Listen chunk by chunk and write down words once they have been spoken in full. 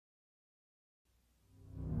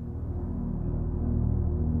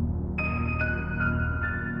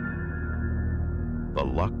The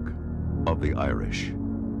luck of the Irish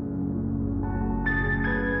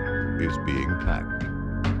is being packed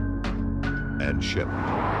and shipped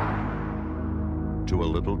to a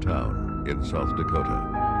little town in South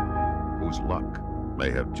Dakota whose luck may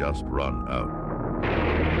have just run out.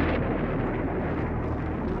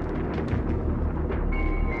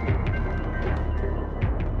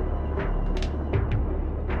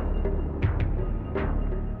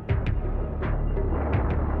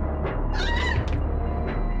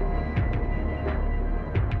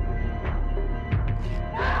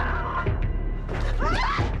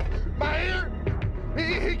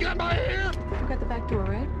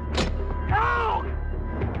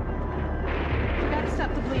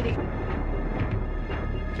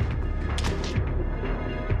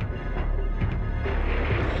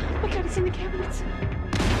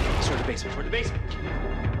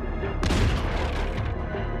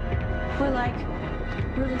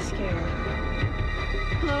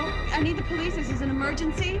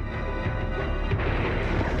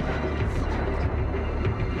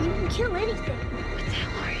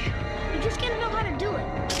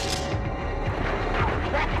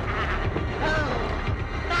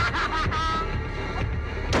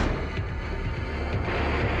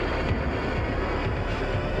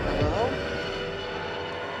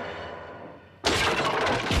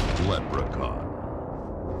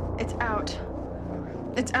 Leprechaun. It's out.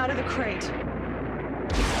 It's out of the crate.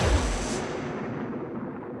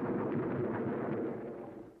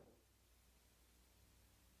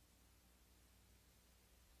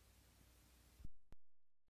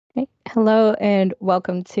 Okay. Hello and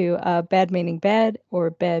welcome to Bad Meaning Bad or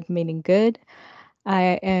Bad Meaning Good.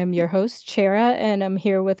 I am your host, Chera, and I'm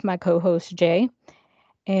here with my co-host, Jay.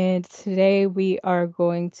 And today we are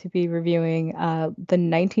going to be reviewing the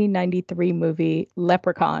 1993 movie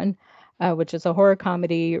Leprechaun, which is a horror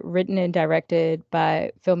comedy written and directed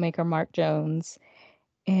by filmmaker Mark Jones.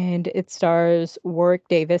 And it stars Warwick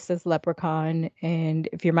Davis as Leprechaun. And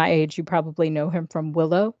if you're my age, you probably know him from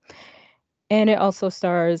Willow. And it also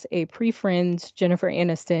stars a pre-Friends Jennifer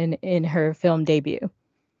Aniston in her film debut.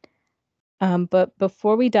 But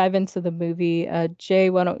before we dive into the movie, Jay,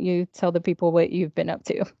 why don't you tell the people what you've been up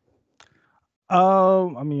to?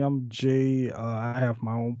 I'm Jay. I have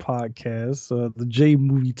my own podcast, the Jay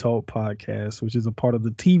Movie Talk podcast, which is a part of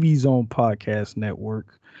the TV Zone podcast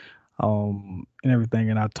network, and everything.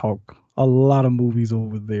 And I talk a lot of movies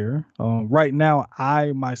over there. Right now,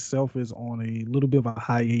 I myself is on a little bit of a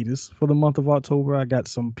hiatus for the month of October. I got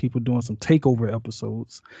some people doing some takeover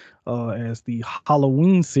episodes, as the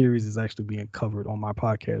Halloween series is actually being covered on my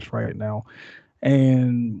podcast right now.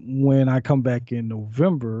 And when I come back in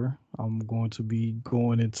November, I'm going to be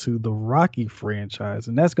going into the Rocky franchise,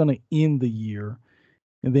 and that's going to end the year.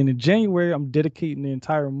 And then in January, I'm dedicating the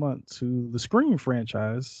entire month to the Scream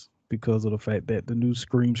franchise because of the fact that the new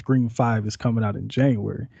Scream 5, is coming out in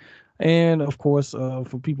January. And of course,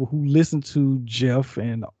 for people who listen to Jeff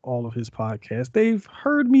and all of his podcasts, they've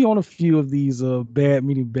heard me on a few of these bad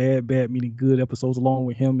meaning bad, bad meaning good episodes, along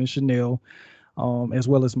with him and Chanel, as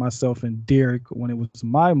well as myself and Derek when it was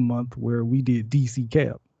my month where we did DC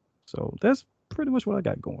Cab. So that's pretty much what I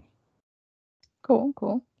got going.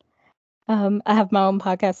 Cool. I have my own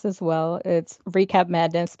podcast as well. It's Recap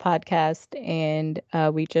Madness podcast, and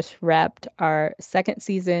we just wrapped our second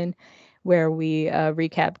season where we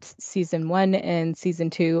recapped season 1 and season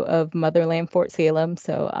 2 of Motherland Fort Salem.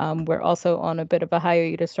 So we're also on a bit of a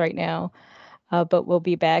hiatus right now, but we'll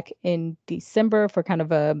be back in December for kind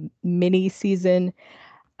of a mini season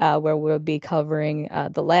where we'll be covering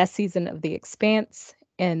the last season of The Expanse.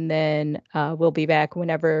 And then we'll be back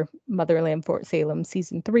whenever Motherland Fort Salem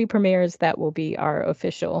season 3 premieres. That will be our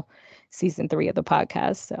official season 3 of the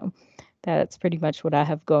podcast. So that's pretty much what I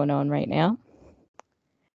have going on right now.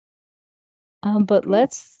 But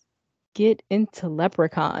let's get into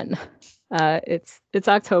Leprechaun. It's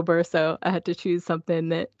October, so I had to choose something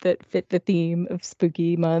that fit the theme of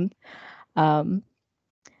spooky month.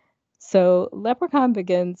 So Leprechaun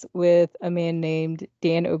begins with a man named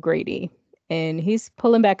Dan O'Grady. And he's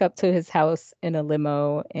pulling back up to his house in a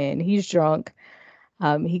limo, and he's drunk.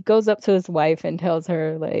 He goes up to his wife and tells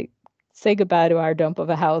her, like, say goodbye to our dump of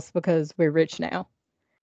a house because we're rich now.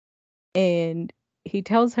 And he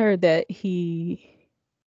tells her that he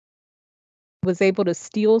was able to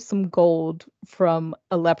steal some gold from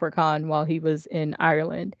a leprechaun while he was in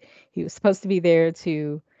Ireland. He was supposed to be there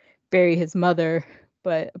to bury his mother,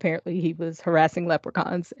 but apparently he was harassing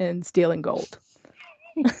leprechauns and stealing gold.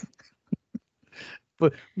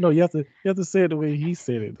 But no, you have to say it the way he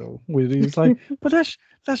said it though. Where he's like, but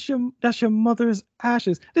that's your mother's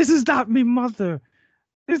ashes. This is not me mother.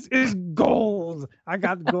 It's gold. I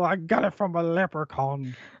got to go. I got it from a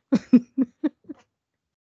leprechaun.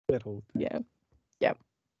 That whole thing. Yeah. Yeah.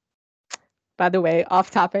 By the way,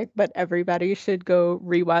 off topic, but everybody should go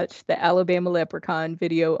rewatch the Alabama Leprechaun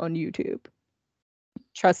video on YouTube.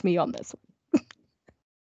 Trust me on this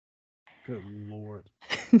Good Lord.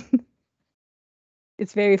 one.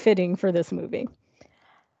 It's very fitting for this movie.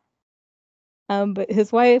 But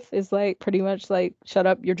his wife is like pretty much like, shut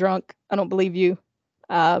up, you're drunk. I don't believe you.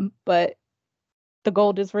 But the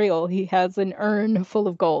gold is real. He has an urn full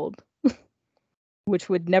of gold, which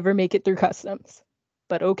would never make it through customs.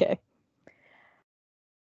 But okay.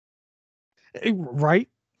 Right?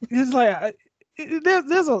 It's like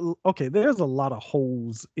there's a lot of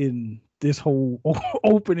holes in this whole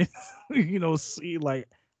opening. See, like,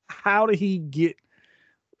 how did he get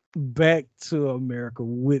back to America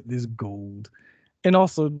with this gold? And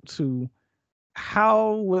also to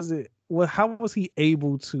how was he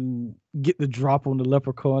able to get the drop on the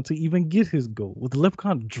leprechaun to even get his gold? Was the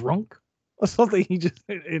leprechaun drunk or something? He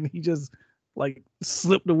just like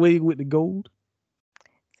slipped away with the gold.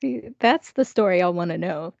 See, that's the story I want to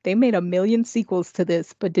know. They made a million sequels to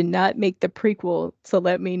this, but did not make the prequel to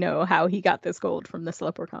let me know how he got this gold from this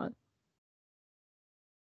leprechaun.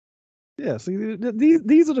 Yeah, see,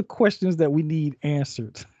 these are the questions that we need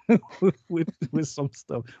answered with some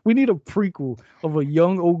stuff. We need a prequel of a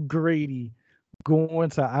young O'Grady going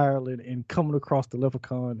to Ireland and coming across the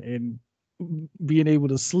leprechaun and being able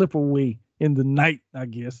to slip away in the night, I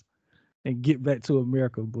guess, and get back to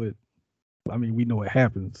America. But I mean, we know what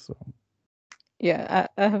happens. So Yeah,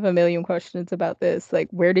 I have a million questions about this. Like,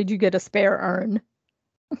 where did you get a spare urn?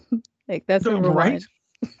 Like, that's number right.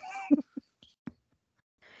 one.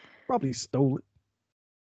 Probably stole it.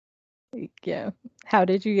 Like, yeah. How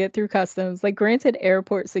did you get through customs? Like, granted,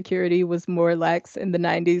 airport security was more lax in the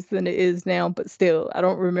 90s than it is now, but still, I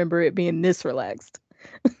don't remember it being this relaxed.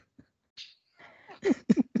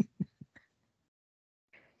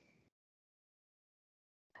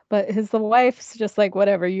 But his wife's just like,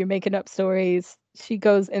 whatever, you're making up stories. She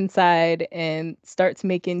goes inside and starts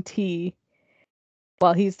making tea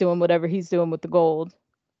while he's doing whatever he's doing with the gold.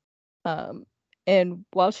 And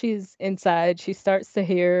while she's inside, she starts to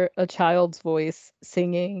hear a child's voice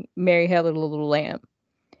singing Mary Had a Little Lamb.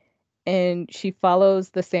 And she follows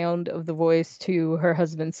the sound of the voice to her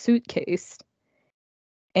husband's suitcase.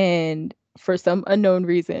 And for some unknown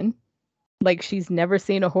reason, like she's never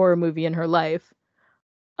seen a horror movie in her life,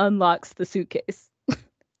 unlocks the suitcase.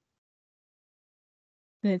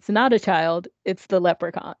 And it's not a child, it's the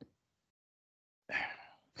leprechaun.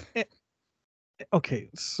 Okay,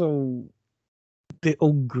 so did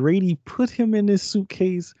O'Grady put him in this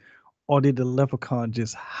suitcase, or did the leprechaun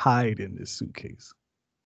just hide in this suitcase?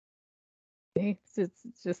 It's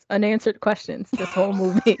just unanswered questions, this whole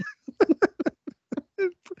movie.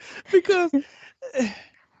 Because,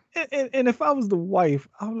 and if I was the wife,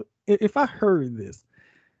 if I heard this,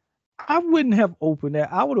 I wouldn't have opened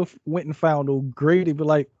that. I would have went and found O'Grady, but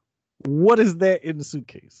like, what is that in the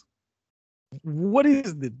suitcase? What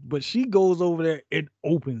is it? But she goes over there and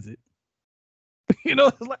opens it.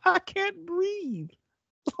 It's like, I can't breathe.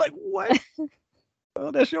 It's like, what?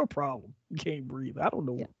 Well, that's your problem. You can't breathe. I don't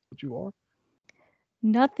know what you are.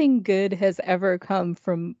 Nothing good has ever come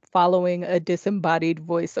from following a disembodied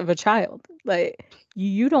voice of a child. Like,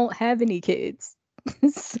 you don't have any kids.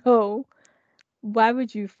 So why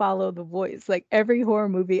would you follow the voice? Like, every horror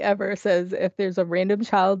movie ever says if there's a random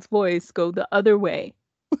child's voice, go the other way.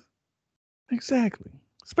 Exactly.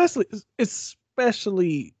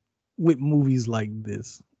 Especially with movies like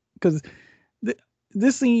this. Because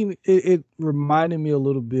this scene, it reminded me a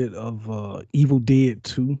little bit of Evil Dead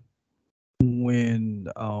 2. When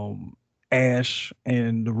Ash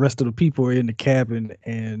and the rest of the people are in the cabin,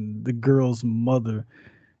 and the girl's mother,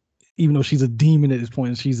 even though she's a demon at this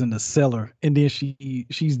point, she's in the cellar, and then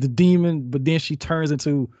she's the demon, but then she turns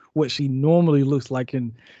into what she normally looks like,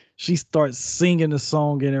 and she starts singing the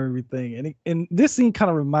song and everything. And this scene kind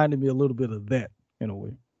of reminded me a little bit of that in a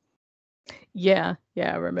way. Yeah,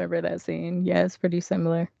 I remember that scene. Yeah, it's pretty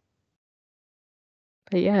similar.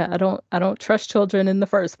 But yeah, I don't trust children in the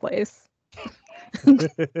first place.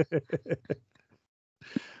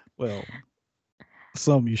 Well,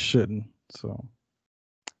 some you shouldn't. So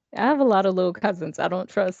I have a lot of little cousins. I don't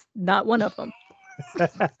trust not one of them.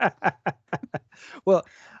 Well,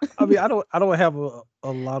 I mean, I don't have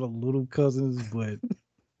a lot of little cousins, but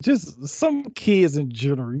just some kids in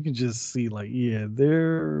general, you can just see like, yeah,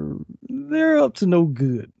 they're up to no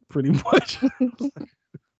good, pretty much.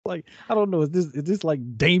 Like, I don't know, is this like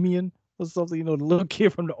Damien or something? The little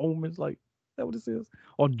kid from The Omens, like, is that what this is?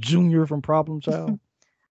 Or Junior from Problem Child?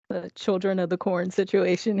 The Children of the Corn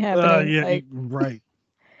situation happening. Yeah, Like, right.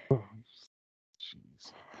 Oh,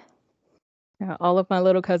 jeez. all of my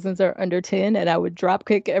little cousins are under 10, and I would drop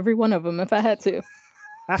kick every one of them if I had to.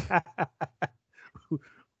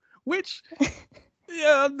 Which,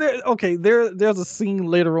 yeah, there's a scene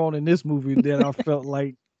later on in this movie that I felt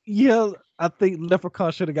like, yeah, I think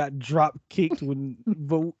Leprechaun should have got drop kicked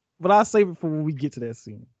but I'll save it for when we get to that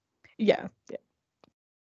scene. Yeah.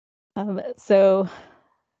 So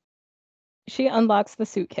she unlocks the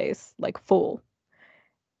suitcase, like full,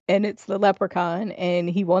 and it's the leprechaun, and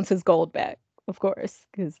he wants his gold back, of course,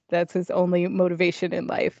 because that's his only motivation in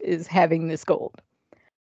life is having this gold.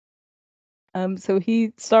 So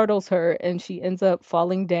he startles her, and she ends up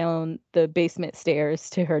falling down the basement stairs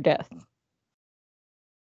to her death.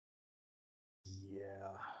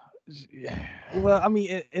 Yeah. Well, I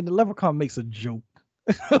mean, and the Leprechaun makes a joke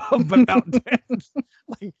about that.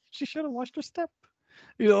 Like, she should have watched her step.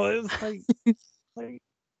 It's like,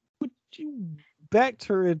 would you backed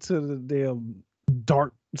her into the damn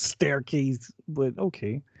dark staircase? But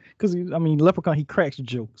okay, because I mean, Leprechaun, he cracks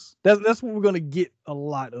jokes. That's what we're gonna get a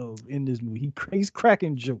lot of in this movie. He's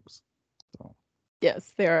cracking jokes. So.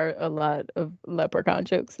 Yes, there are a lot of leprechaun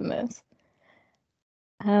jokes in this.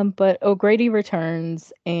 But O'Grady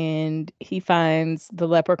returns and he finds the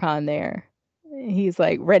leprechaun there. He's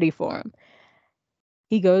like ready for him.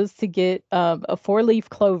 He goes to get a 4-leaf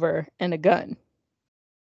clover and a gun.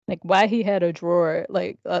 Like, why he had a drawer,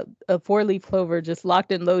 like a 4-leaf clover just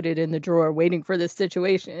locked and loaded in the drawer waiting for this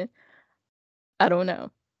situation, I don't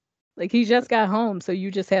know. Like, he just got home, so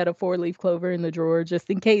you just had a 4-leaf clover in the drawer just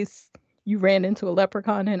in case you ran into a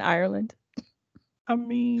leprechaun in Ireland. I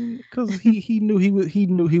mean, because he knew he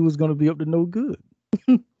was going to be up to no good.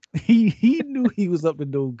 he knew he was up to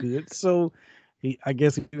no good. So I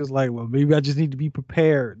guess he was like, well, maybe I just need to be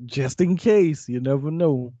prepared just in case. You never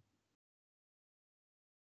know.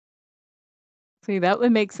 See, that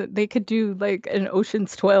would make sense. They could do like an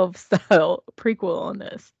Ocean's 12 style prequel on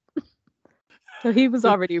this. So he was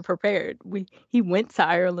already prepared. He went to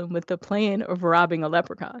Ireland with the plan of robbing a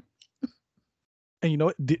leprechaun. And you know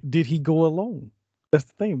what? Did he go alone? That's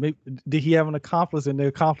the thing. Maybe, did he have an accomplice, and the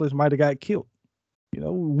accomplice might have got killed?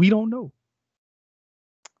 We don't know.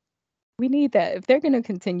 We need that. If they're going to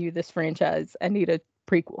continue this franchise, I need a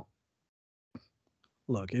prequel.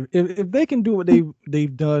 Look, if they can do what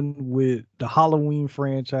they've done with the Halloween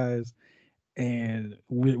franchise, and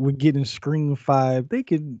we're getting Scream 5, they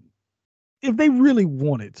could, if they really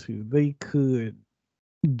wanted to, they could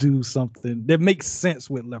do something that makes sense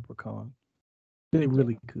with Leprechaun. They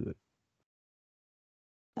really could.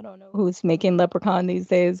 I don't know who's making Leprechaun these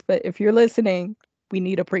days, but if you're listening, we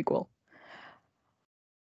need a prequel.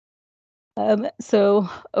 So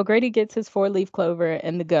O'Grady gets his 4-leaf clover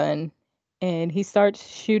and the gun, and he starts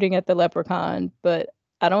shooting at the leprechaun, but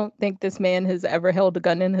I don't think this man has ever held a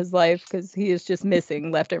gun in his life because he is just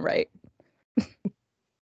missing left and right.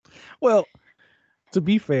 Well, to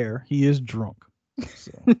be fair, he is drunk.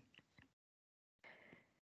 So.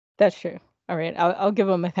 That's true. All right, I'll give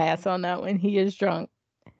him a pass on that one. He is drunk.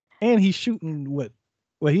 And he's shooting what?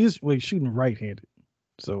 Well, he's shooting right-handed.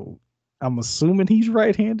 So I'm assuming he's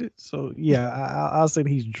right-handed. So yeah, I'll say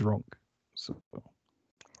he's drunk. So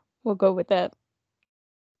we'll go with that.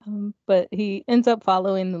 But he ends up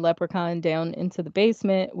following the leprechaun down into the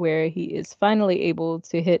basement where he is finally able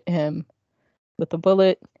to hit him with a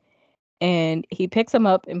bullet. And he picks him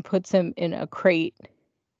up and puts him in a crate,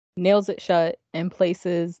 nails it shut, and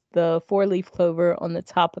places the 4-leaf clover on the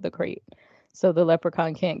top of the crate so the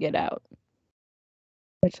leprechaun can't get out.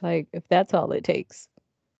 Which, like, if that's all it takes.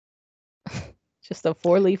 Just a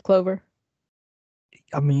 4-leaf clover.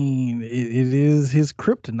 I mean, it is his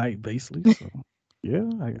kryptonite, basically. So, yeah,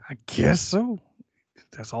 I guess so.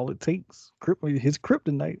 That's all it takes. His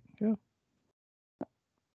kryptonite, yeah.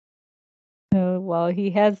 While he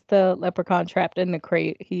has the leprechaun trapped in the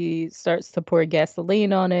crate, he starts to pour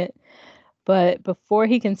gasoline on it. But before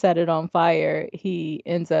he can set it on fire, he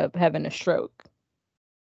ends up having a stroke.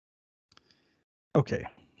 Okay,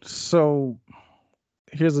 so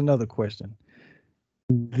here's another question.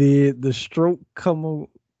 Did the stroke come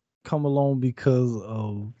along because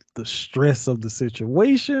of the stress of the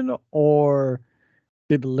situation, or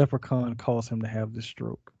did the leprechaun cause him to have the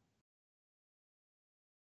stroke?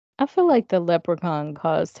 I feel like the leprechaun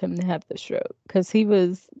caused him to have the stroke because he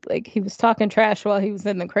was talking trash while he was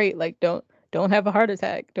in the crate. Like, don't have a heart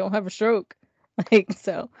attack, don't have a stroke. Like,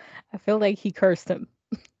 so I feel like he cursed him.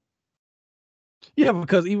 Yeah,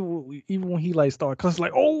 because even when he started cussing,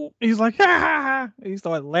 he's like, ha ha ha. He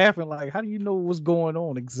started laughing, like, how do you know what's going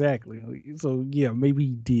on exactly? So yeah, maybe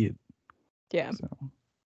he did. Yeah. So.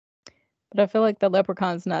 But I feel like the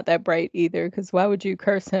leprechaun's not that bright either, because why would you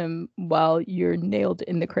curse him while you're nailed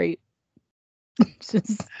in the crate?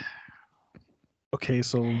 Just Okay,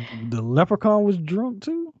 so the leprechaun was drunk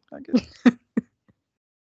too, I guess.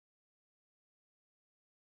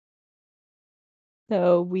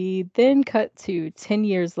 so we then cut to 10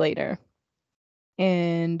 years later,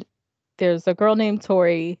 and there's a girl named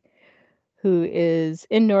Tori who is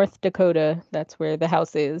in North Dakota, that's where the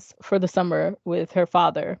house is, for the summer with her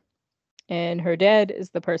father. And her dad is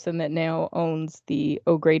the person that now owns the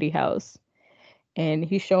O'Grady house. And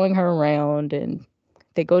he's showing her around, and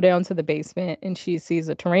they go down to the basement, and she sees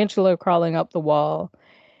a tarantula crawling up the wall.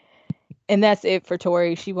 And that's it for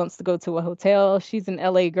Tori. She wants to go to a hotel. She's an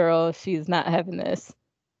LA girl. She's not having this.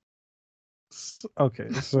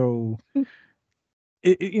 Okay, so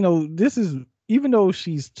this is, even though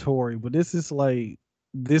she's Tori, but this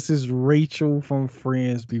is Rachel from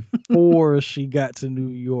Friends before she got to New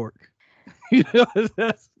York.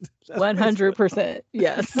 That's 100%.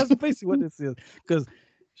 Yes. That's basically what this is. Because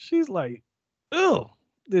she's like, oh,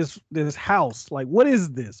 this house. Like, what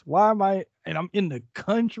is this? Why am I? And I'm in the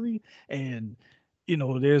country, and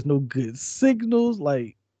there's no good signals.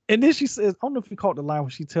 Like, and then she says, I don't know if you caught the line when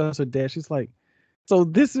she tells her dad, she's like, so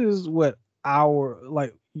this is what our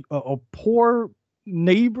a poor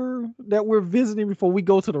neighbor that we're visiting before we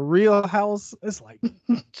go to the real house. It's like,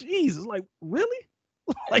 Jesus, like, really?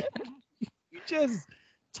 Like, you just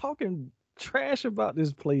talking trash about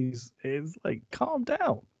this place. It's like, calm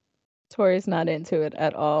down. Tori's not into it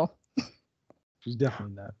at all. She's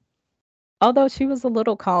definitely not. Although she was a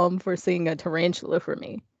little calm for seeing a tarantula for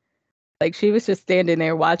me. Like, she was just standing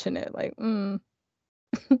there watching it, like,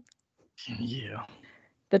 Yeah.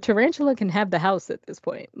 The tarantula can have the house at this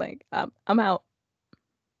point. Like, I'm out.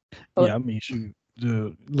 Oh. Yeah, I mean,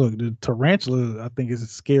 the tarantula, I think, is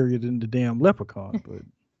scarier than the damn leprechaun, but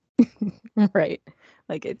right.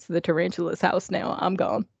 Like, it's the tarantula's house now. I'm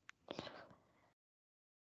gone.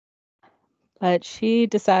 But she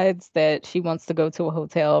decides that she wants to go to a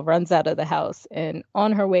hotel, runs out of the house, and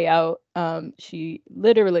on her way out, she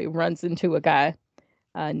literally runs into a guy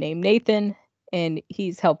named Nathan, and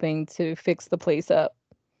he's helping to fix the place up.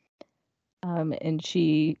 And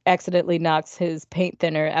she accidentally knocks his paint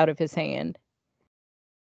thinner out of his hand.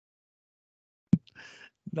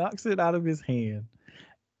 Knocks it out of his hand,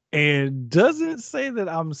 and doesn't say that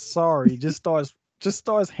I'm sorry. Just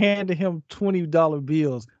starts handing him $20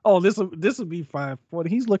 bills. Oh, this will be fine for it.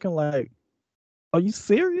 He's looking like, are you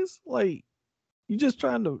serious? Like, you just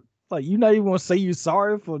trying to, like, you not even want to say you're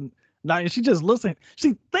sorry for not. And she just looks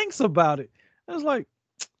she thinks about it. I was like,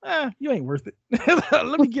 you ain't worth it.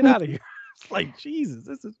 Let me get out of here. It's like, Jesus,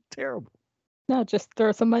 this is terrible. No, just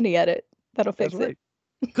throw some money at it. That'll fix it.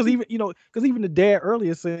 Because even the dad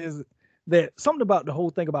earlier says that something about the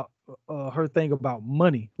whole thing about her thing about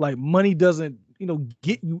money, like, money doesn't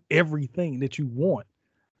get you everything that you want.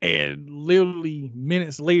 And literally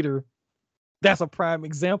minutes later, that's a prime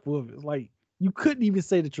example of it. Like, you couldn't even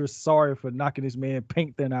say that you're sorry for knocking this man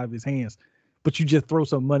paint thin out of his hands, but you just throw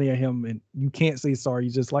some money at him and you can't say sorry.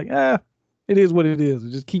 You're just like, it is what it is,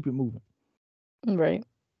 and just keep it moving. Right.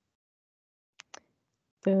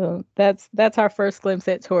 So that's our first glimpse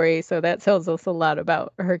at Tori. So that tells us a lot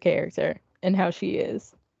about her character and how she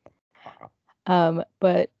is.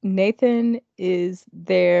 But Nathan is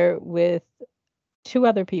there with two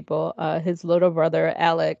other people, his little brother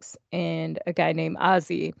Alex and a guy named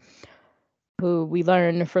Ozzy, who we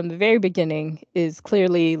learn from the very beginning is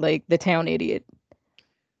clearly like the town idiot.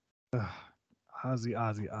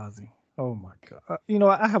 Ozzy. Oh my God.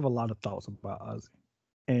 I have a lot of thoughts about Ozzy.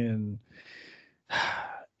 And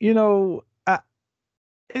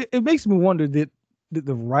it makes me wonder that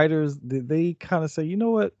the writers, did they kind of say, you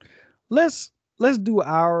know what, let's do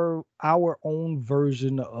our own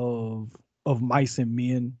version of Mice and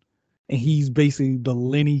Men, and he's basically the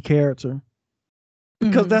Lenny character,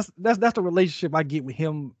 because that's the relationship I get with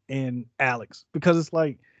him and Alex, because it's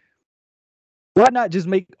like, why not just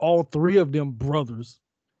make all three of them brothers?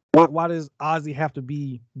 Why does Ozzy have to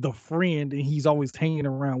be the friend and he's always hanging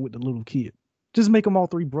around with the little kid? Just make them all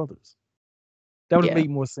three brothers. That would have made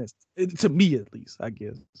more sense, to me at least, I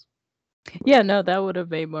guess. Yeah, no, that would have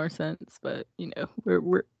made more sense. But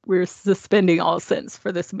we're suspending all sense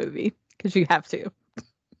for this movie because you have to.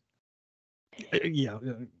 Yeah,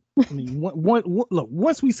 I mean, look,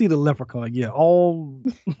 once we see the leprechaun, all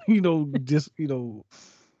just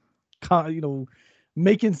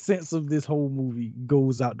making sense of this whole movie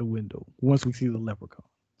goes out the window once we see the leprechaun.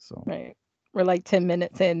 So right, we're like 10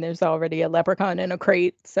 minutes in. There's already a leprechaun in a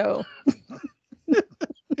crate. So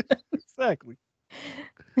exactly.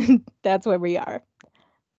 That's where we are.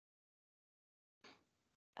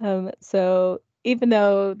 So even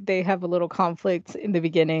though they have a little conflict in the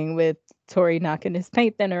beginning with Tori knocking his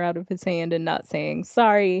paint thinner out of his hand and not saying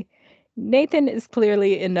sorry, Nathan is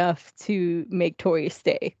clearly enough to make Tori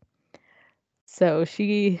stay. So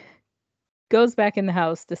she goes back in the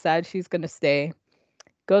house, decides she's going to stay,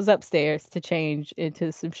 goes upstairs to change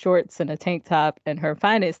into some shorts and a tank top and her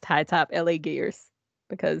finest high top LA Gears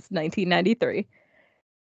because 1993.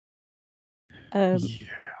 Yeah.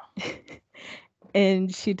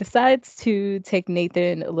 And she decides to take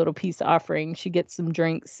Nathan a little peace offering. She gets some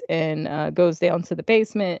drinks and goes down to the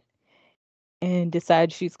basement and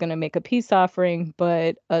decides she's going to make a peace offering,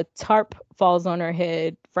 but a tarp falls on her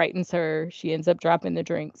head, frightens her. She ends up dropping the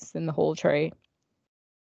drinks in the whole tray.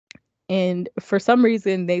 And for some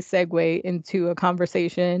reason, they segue into a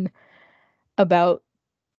conversation about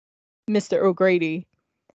Mr. O'Grady.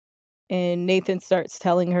 And Nathan starts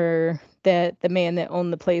telling her that the man that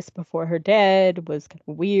owned the place before her dad was kind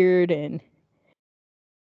of weird. And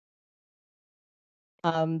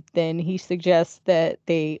then he suggests that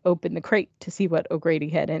they open the crate to see what O'Grady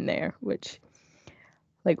had in there, which,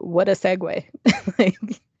 like, what a segue. Like,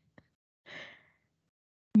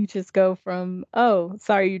 you just go from, oh,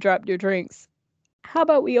 sorry you dropped your drinks. How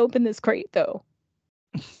about we open this crate, though?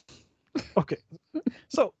 Okay.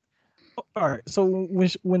 So, all right. So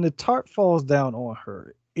when the tarp falls down on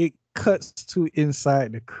her, it cuts to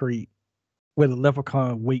inside the crate where the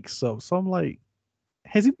leprechaun wakes up. So I'm like,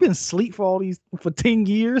 has he been asleep for 10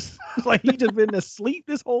 years? Like he just been asleep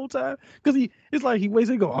this whole time? Because it's like he wakes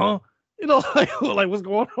and go, huh? You know, like what's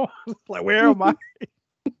going on? Like, where am I?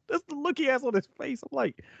 That's the look he has on his face. I'm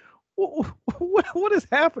like, what is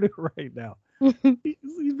happening right now?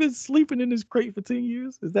 He's been sleeping in this crate for 10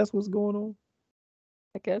 years. Is that what's going on?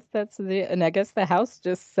 I guess and I guess the house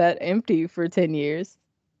just sat empty for 10 years.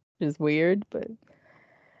 Which is weird, but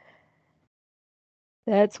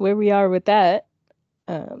that's where we are with that.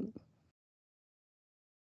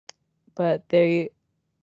 But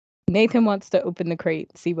Nathan wants to open the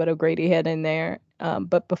crate, see what O'Grady had in there.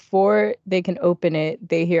 But before they can open it,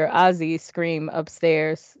 they hear Ozzy scream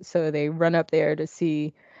upstairs. So they run up there to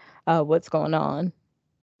see what's going on.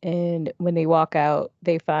 And when they walk out,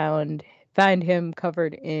 they find him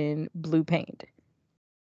covered in blue paint.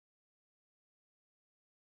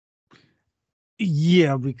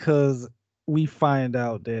 Yeah, because we find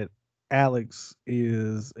out that Alex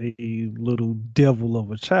is a little devil of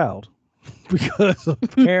a child because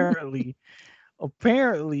apparently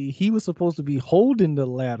he was supposed to be holding the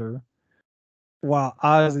ladder while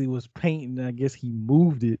Ozzy was painting. I guess he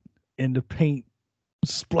moved it and the paint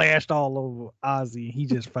splashed all over Ozzy. He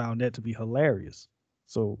just found that to be hilarious.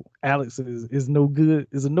 So Alex is no good.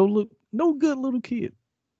 Is a no good little kid.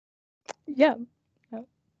 Yeah.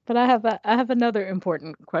 But I have another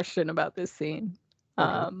important question about this scene.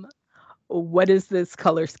 Okay. What is this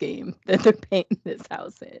color scheme that they're painting this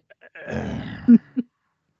house in?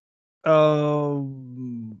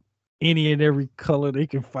 Any and every color they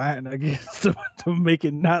can find, I guess, to make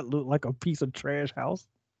it not look like a piece of trash house.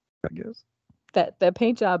 I guess that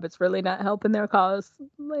paint job, it's really not helping their cause.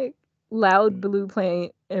 Like loud blue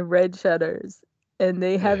paint and red shutters, and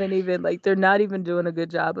they haven't even they're not even doing a good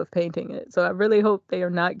job of painting it. So I really hope they are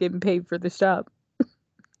not getting paid for this job.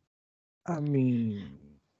 I mean,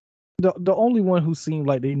 the only one who seemed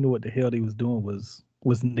like they knew what the hell they was doing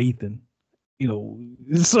was Nathan. You know,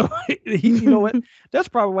 so you know what? That's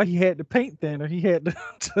probably why he had the paint thinner. He had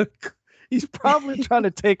he's probably trying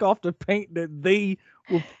to take off the paint that they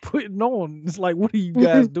were putting on. It's like, what are you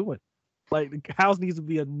guys doing? Like the house needs to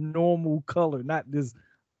be a normal color, not this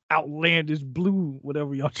outlandish blue,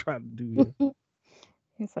 whatever y'all trying to do here.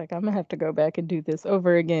 He's like, I'm gonna have to go back and do this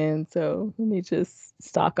over again. So let me just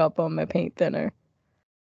stock up on my paint thinner.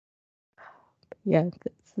 Yeah,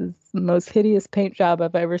 this is the most hideous paint job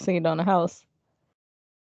I've ever seen on a house.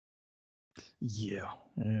 Yeah,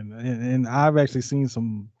 and I've actually seen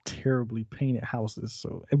some terribly painted houses.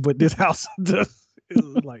 So, but this house just is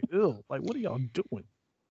like, ew, like what are y'all doing?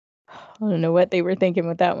 I don't know what they were thinking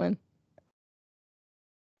with that one.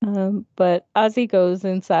 But Ozzy goes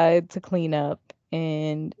inside to clean up,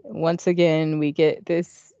 and once again we get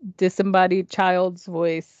this disembodied child's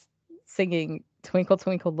voice singing "Twinkle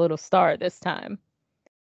Twinkle Little Star" this time.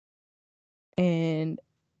 And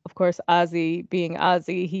of course, Ozzy, being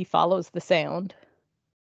Ozzy, he follows the sound.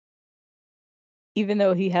 Even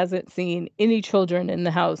though he hasn't seen any children in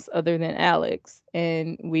the house other than Alex,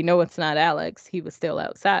 and we know it's not Alex, he was still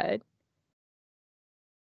outside.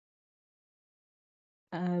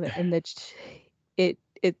 And it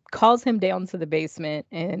calls him down to the basement,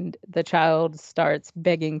 and the child starts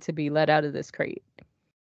begging to be let out of this crate.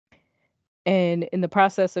 And in the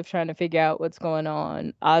process of trying to figure out what's going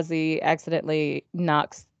on, Ozzy accidentally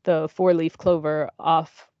knocks the four-leaf clover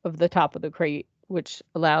off of the top of the crate, which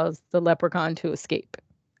allows the leprechaun to escape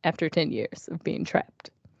after 10 years of being trapped.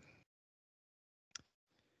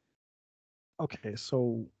 Okay,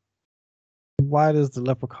 so why does the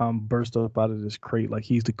leprechaun burst up out of this crate like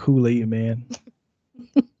he's the Kool-Aid man?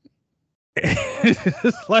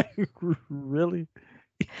 It's like, really?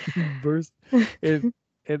 He burst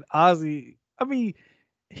and Ozzy, I mean,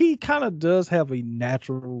 he kind of does have a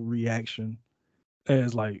natural reaction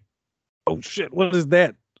as like, oh shit, what is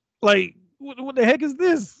that? Like, what the heck is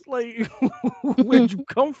this? Like, where'd you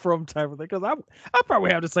come from? Type of thing. Because I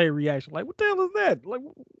probably have the same reaction. Like, what the hell is that? Like,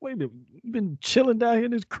 wait a minute, you been chilling down here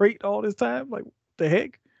in this crate all this time? Like, what the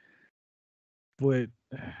heck? But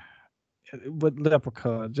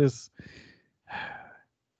Leprechaun just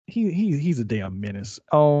he's a damn menace.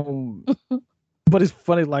 But it's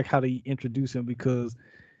funny like how they introduce him because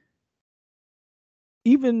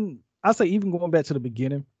even going back to the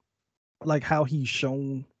beginning, like how he's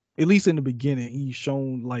shown, at least in the beginning, he's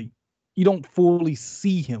shown like you don't fully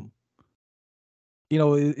see him. You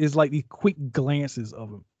know, it's like these quick glances of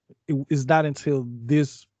him. It's not until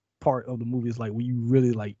this part of the movie is like when you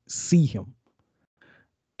really like see him,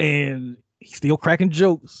 and he's still cracking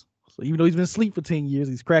jokes. So even though he's been asleep for 10 years,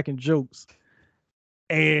 he's cracking jokes.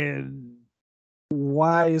 And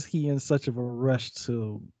why is he in such of a rush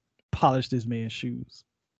to polish this man's shoes?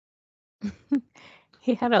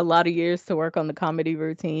 He had a lot of years to work on the comedy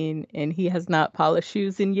routine, and he has not polished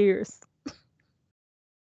shoes in years.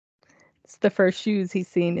 It's the first shoes he's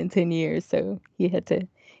seen in 10 years, so he had to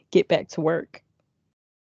get back to work.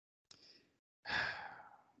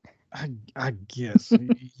 I guess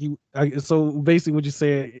so basically what you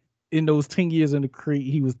said, in those 10 years in the crate,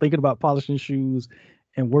 he was thinking about polishing shoes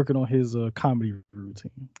and working on his comedy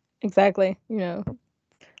routine. Exactly. You know,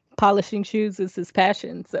 polishing shoes is his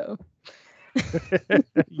passion, so.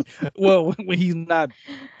 Well, when he's not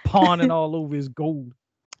pawning all over his gold.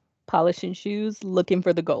 Polishing shoes, looking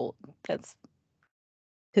for the gold. That's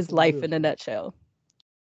his life in a nutshell.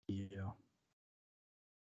 Yeah.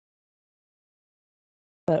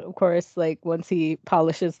 But of course, like once he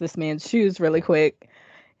polishes this man's shoes really quick,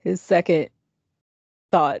 his second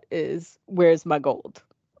thought is, where's my gold?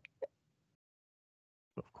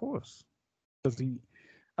 Of course. Because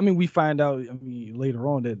we find out, later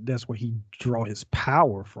on that that's where he draw his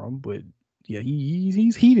power from, but yeah,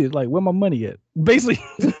 he's heated. Like, where my money at? Basically,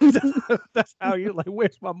 that's how you're like,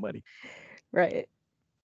 where's my money? Right.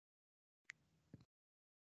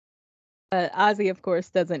 Ozzy, of course,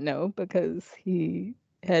 doesn't know because he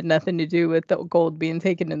had nothing to do with the gold being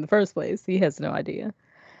taken in the first place. He has no idea.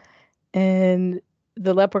 And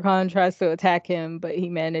the leprechaun tries to attack him, but he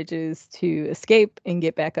manages to escape and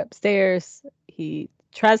get back upstairs. He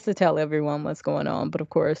tries to tell everyone what's going on, but of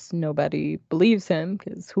course nobody believes him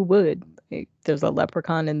because who would? Like, there's a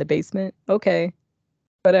leprechaun in the basement. Okay,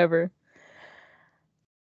 whatever.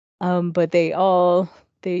 But they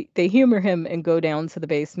humor him and go down to the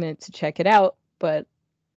basement to check it out, but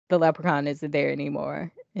the leprechaun isn't there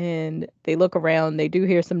anymore. And they look around, they do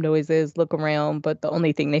hear some noises, look around, but the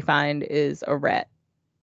only thing they find is a rat.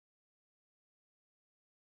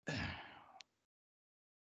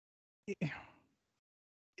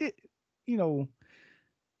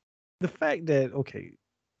 The fact that, okay,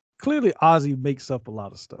 clearly Ozzy makes up a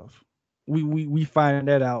lot of stuff. We find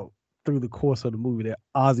that out through the course of the movie, that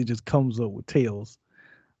Ozzy just comes up with tales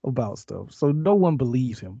about stuff. So no one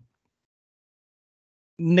believes him.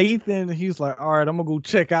 Nathan, he's like, all right, I'm gonna go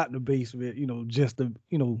check out the basement, just to,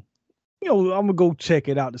 I'm gonna go check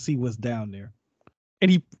it out to see what's down there.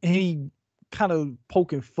 And he kind of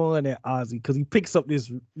poking fun at Ozzy because he picks up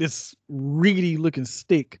this reedy looking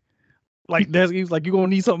stick. Like he's like, you're gonna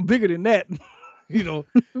need something bigger than that,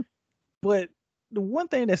 But the one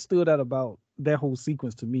thing that stood out about that whole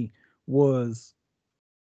sequence to me was,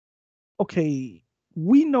 okay,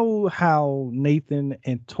 we know how Nathan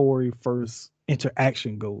and Tori first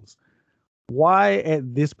interaction goes. Why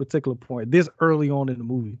at this particular point, this early on in the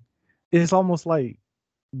movie, it's almost like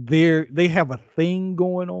they have a thing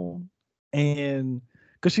going on, and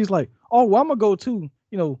because she's like, oh, well, I'm gonna go too,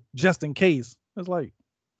 just in case. It's like,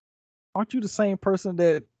 aren't you the same person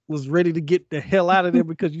that was ready to get the hell out of there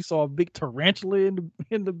because you saw a big tarantula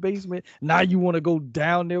in the basement? Now you want to go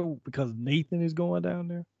down there because Nathan is going down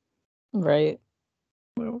there? Right.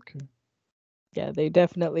 Well, okay. Yeah, they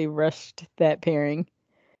definitely rushed that pairing.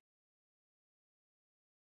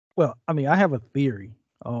 Well, I have a theory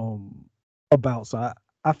about, so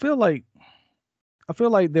I feel like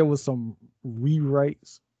there was some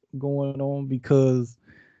rewrites going on because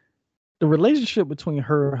the relationship between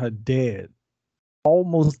her and her dad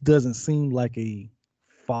almost doesn't seem like a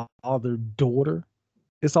father-daughter.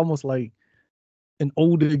 It's almost like an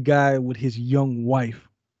older guy with his young wife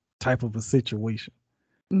type of a situation.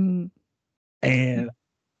 Mm, And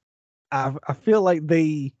I feel like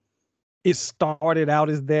it started out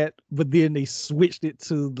as that, but then they switched it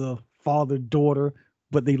to the father-daughter,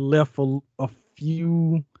 but they left a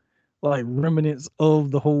few like remnants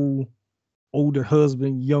of the whole older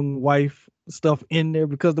husband, young wife stuff in there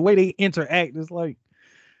because the way they interact is like,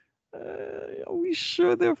 are we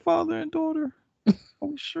sure they're father and daughter? Are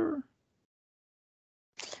we sure?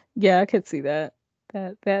 yeah, I could see that.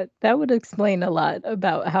 That would explain a lot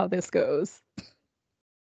about how this goes.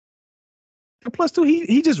 And plus, too,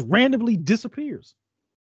 he just randomly disappears.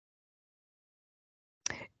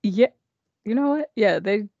 Yeah, you know what? Yeah,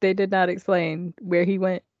 they did not explain where he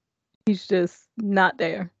went. He's just not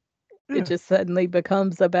there. It Yeah, just suddenly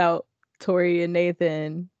becomes about Tori and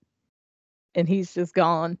Nathan, and he's just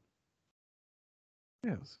gone.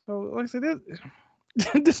 yes. So, like I said,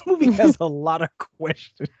 this movie has a lot of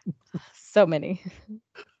questions. So many.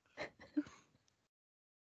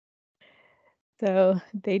 So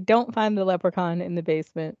they don't find the leprechaun in the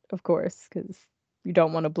basement, of course, because you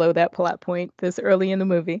don't want to blow that plot point this early in the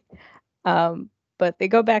movie. Um, but they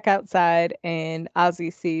go back outside, and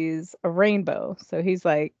Ozzy sees a rainbow. So he's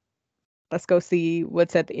like, let's go see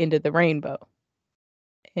what's at the end of the rainbow.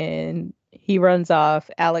 And he runs off.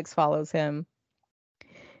 Alex follows him.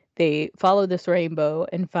 They follow this rainbow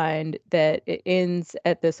and find that it ends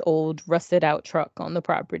at this old rusted out truck on the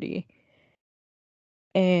property.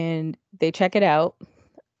 And they check it out,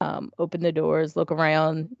 open the doors, look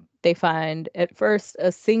around. They find at first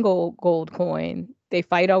a single gold coin. They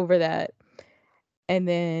fight over that. And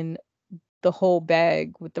then the whole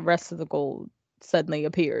bag with the rest of the gold suddenly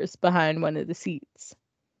appears behind one of the seats.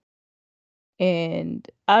 And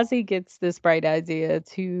Ozzy gets this bright idea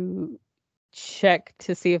to check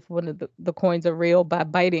to see if one of the coins are real by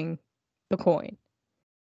biting the coin.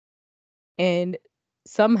 And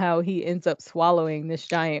somehow he ends up swallowing this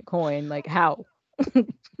giant coin. Like, how?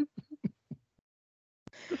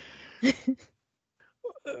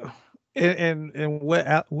 And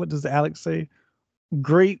what does Alex say?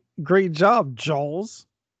 Great job, Jaws.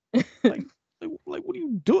 Like, like what are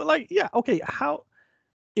you doing? Like, yeah, okay. How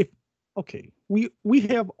if okay, we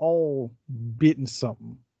have all bitten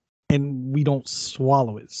something and we don't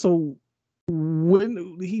swallow it. So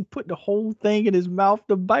when he put the whole thing in his mouth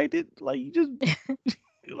to bite it, like you just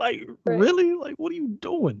like Right. really? Like what are you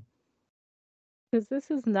doing? Because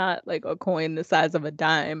this is not like a coin the size of a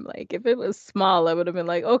dime. Like, if it was small, I would have been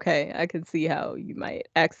like, okay, I can see how you might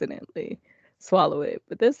accidentally swallow it.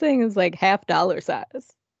 But this thing is like $50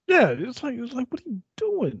 size. Yeah, it's like what are you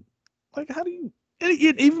doing? Like how do you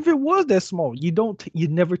even if it was that small, you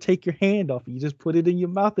never take your hand off it. You just put it in your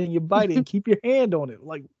mouth and you bite it and keep your hand on it.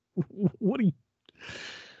 Like what are you?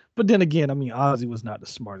 But then again, I mean, Ozzy was not the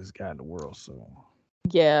smartest guy in the world, so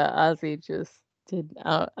Yeah, Ozzy just did.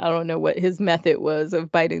 I don't know what his method was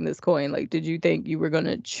of biting this coin. Like, did you think you were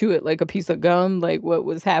gonna chew it like a piece of gum? Like, what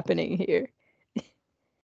was happening here?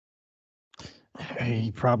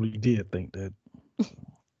 he probably did think that.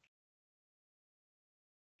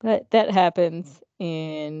 But that happens,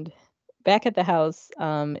 and back at the house,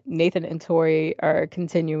 Nathan and Tori are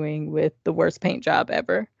continuing with the worst paint job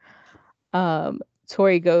ever.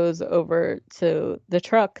 Tori goes over to the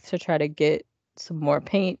truck to try to get some more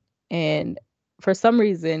paint, and for some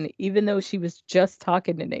reason, even though she was just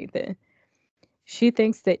talking to Nathan, she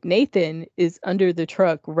thinks that Nathan is under the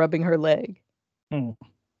truck rubbing her leg. Mm.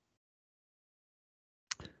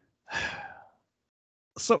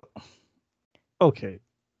 So, okay,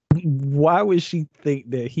 why would she think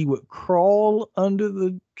that he would crawl under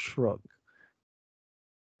the truck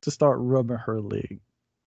to start rubbing her leg?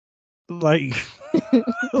 Like,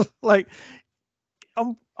 like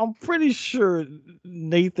I'm pretty sure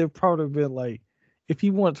Nathan probably been like, if he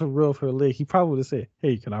wanted to rub her leg, he probably would have said,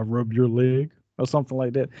 "Hey, can I rub your leg?" or something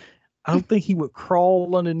like that. I don't think he would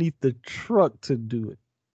crawl underneath the truck to do it.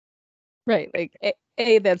 Right, like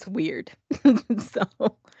that's weird.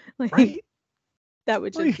 So, like, Right? that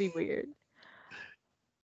would just Like, be weird.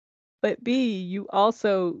 But B, you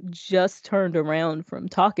also just turned around from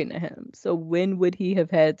talking to him. So when would he have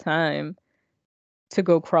had time to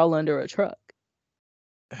go crawl under a truck?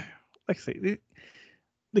 like I say,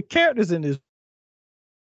 the characters in this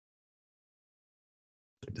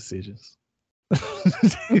decisions.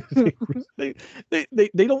 they,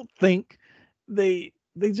 they don't think. They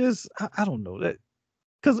just I don't know that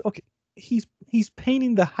because okay, he's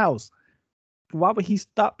painting the house. Why would he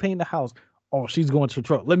stop painting the house? oh, she's going to the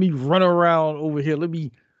truck. Let me run around over here. Let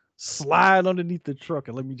me slide underneath the truck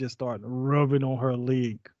and let me just start rubbing on her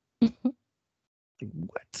leg. Like,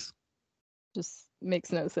 what? Just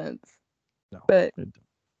makes no sense. No. But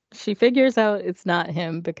she figures out it's not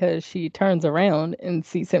him because she turns around and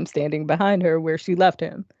sees him standing behind her where she left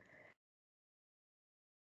him.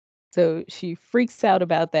 So she freaks out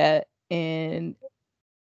about that, and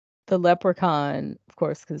the leprechaun, of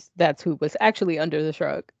course, because that's who was actually under the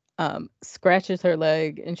truck, scratches her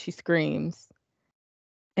leg and she screams.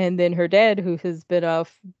 And then her dad, who has been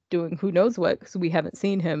off doing who knows what, because we haven't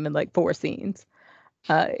seen him in like 4 scenes,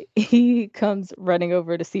 he comes running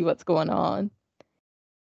over to see what's going on.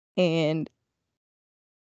 And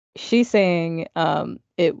she's saying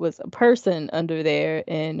it was a person under there,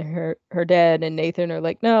 and her dad and Nathan are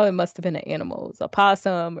like, no, it must have been an animal. It was a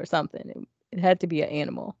possum or something. It had to be an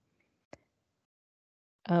animal.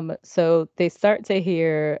 So they start to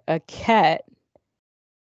hear a cat,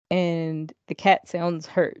 and the cat sounds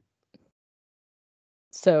hurt.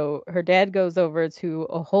 So her dad goes over to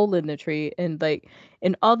a hole in the tree, and like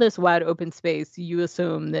in all this wide open space, you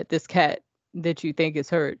assume that this cat that you think is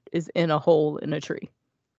hurt is in a hole in a tree.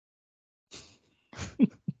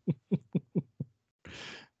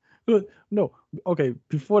 No, okay.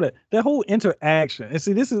 Before that whole interaction, and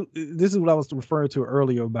see, this is what I was referring to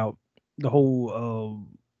earlier about the whole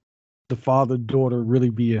the father daughter really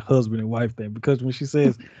being husband and wife thing. Because when she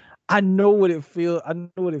says, I know what it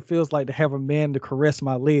feels like to have a man to caress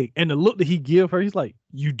my leg, and the look that he give her, he's like,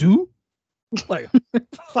 you do, like,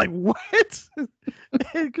 like what?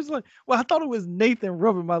 Because like, well, I thought it was Nathan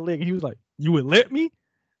rubbing my leg, and he was like, you would let me?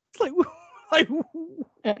 It's like, like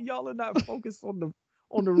y'all are not focused on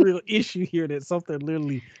the real issue here, that something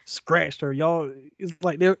literally scratched her. Y'all, it's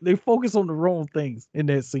like they focus on the wrong things in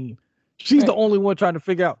that scene. She's the only one trying to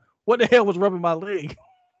figure out what the hell was rubbing my leg.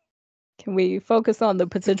 Can we focus on the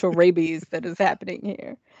potential rabies that is happening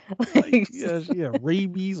here? Like, yeah,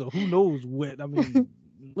 rabies or who knows what. I mean,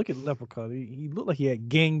 look at Leprechaun. He looked like he had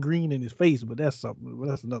gangrene in his face, but that's something. But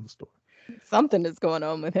that's another story. Something is going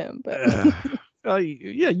on with him, but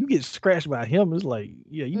yeah, you get scratched by him. It's like,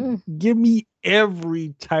 yeah, you give me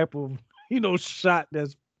every type of shot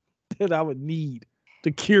that I would need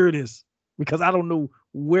to cure this, because I don't know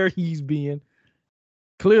where he's been.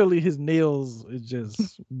 Clearly, his nails is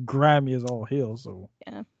just grimy as all hell. So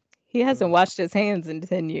yeah, he hasn't washed his hands in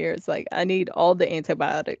 10 years. Like, I need all the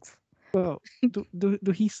antibiotics. Well, do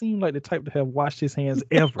he seem like the type to have washed his hands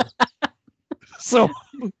ever? So,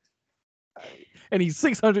 and he's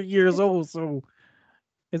 600 years old. So,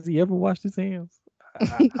 has he ever washed his hands?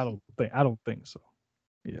 I don't think so.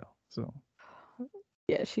 Yeah. So.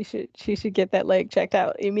 Yeah, she should get that leg checked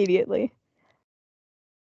out immediately.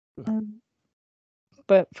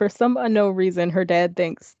 But for some unknown reason, her dad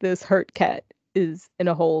thinks this hurt cat is in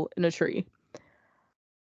a hole in a tree.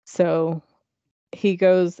 So he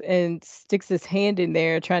goes and sticks his hand in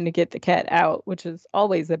there trying to get the cat out, which is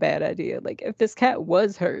always a bad idea. Like, if this cat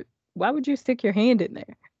was hurt, why would you stick your hand in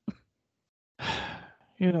there? I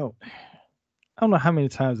don't know how many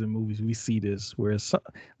times in movies we see this where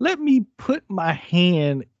let me put my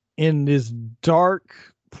hand in this dark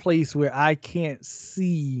place where I can't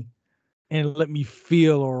see and let me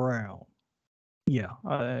feel around. Yeah.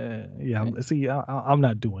 See, I'm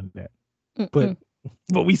not doing that. But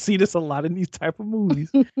we see this a lot in these type of movies.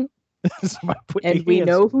 And we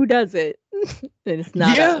know who does it. It's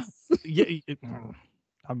not us. Yeah.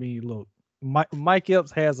 I mean, look, Mike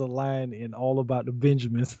Epps has a line in All About the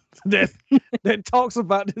Benjamins that talks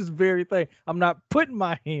about this very thing. I'm not putting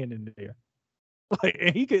my hand in there. Like,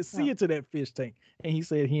 and he could see into that fish tank, and he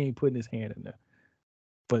said he ain't putting his hand in there.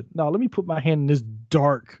 But no, let me put my hand in this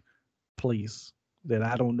dark place that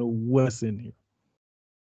I don't know what's in here.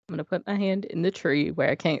 I'm gonna put my hand in the tree where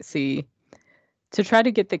I can't see to try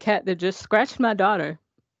to get the cat that just scratched my daughter.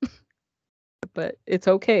 But it's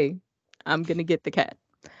okay. I'm gonna get the cat.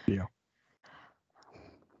 Yeah.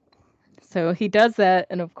 So he does that,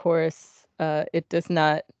 and of course, it does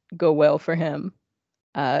not go well for him.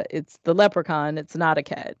 It's the leprechaun. It's not a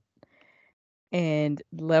cat. And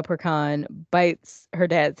the leprechaun bites her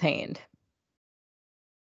dad's hand.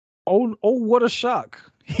 Oh, what a shock.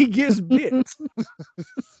 He gets bit.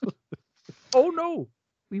 Oh, no.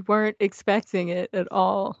 We weren't expecting it at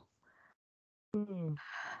all. Who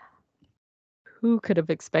could have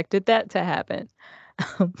expected that to happen?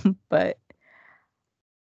 But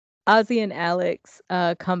Ozzy and Alex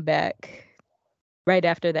come back right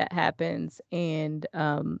after that happens, and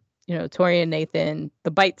Tori and Nathan,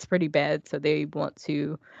 the bite's pretty bad, so they want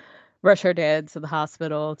to rush her dad to the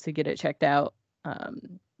hospital to get it checked out.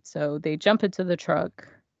 So they jump into the truck,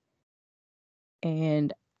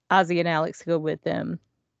 and Ozzy and Alex go with them.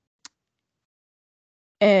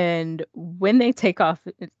 And when they take off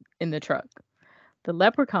in the truck, the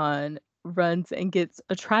leprechaun runs and gets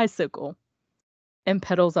a tricycle and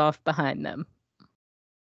pedals off behind them.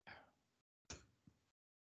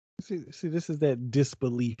 See, this is that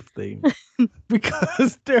disbelief thing.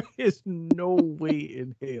 Because there is no way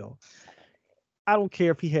in hell. I don't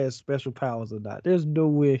care if he has special powers or not. There's no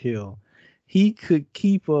way in hell he could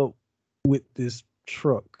keep up with this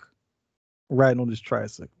truck riding on this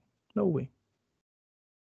tricycle. No way.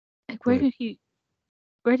 Like, where did he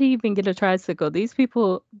even get a tricycle? These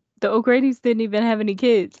people, the O'Grady's didn't even have any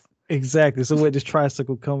kids. Exactly. So where did this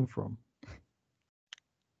tricycle come from?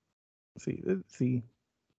 See.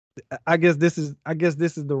 I guess this is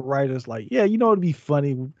the writers like, yeah, it'd be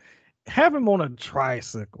funny. Have him on a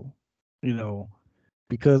tricycle,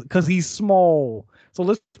 because he's small. So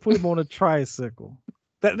let's put him on a tricycle.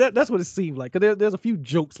 That's what it seemed like. 'Cause there's a few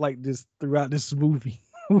jokes like this throughout this movie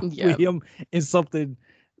with him in something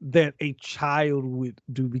that a child would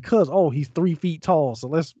do because he's 3 feet tall. So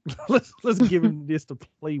let's give him this to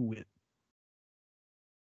play with.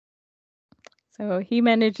 So he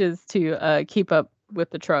manages to keep up with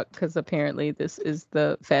the truck because apparently this is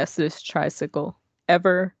the fastest tricycle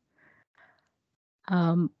ever.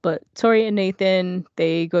 But Tori and Nathan,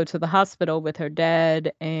 they go to the hospital with her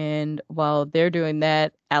dad, and while they're doing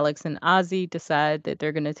that, Alex and Ozzy decide that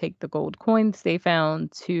they're going to take the gold coins they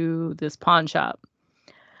found to this pawn shop.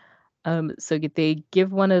 So they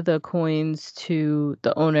give one of the coins to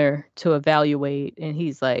the owner to evaluate, and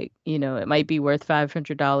he's like, it might be worth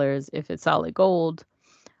 $500 if it's solid gold.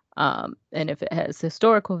 And if it has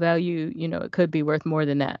historical value, it could be worth more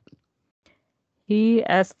than that. He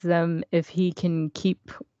asks them if he can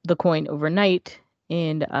keep the coin overnight,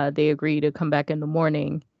 and they agree to come back in the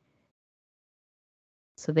morning.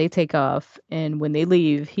 So they take off, and when they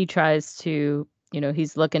leave, he tries to,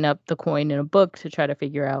 he's looking up the coin in a book to try to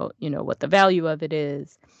figure out, what the value of it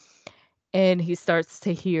is. And he starts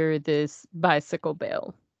to hear this bicycle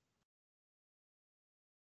bell.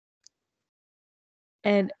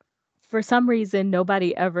 And for some reason,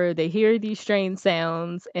 they hear these strange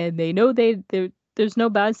sounds, and they know there's no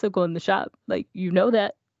bicycle in the shop. Like,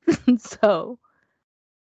 that. So.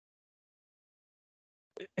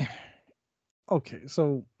 Okay,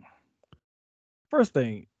 so first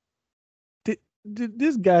thing, did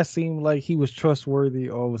this guy seem like he was trustworthy,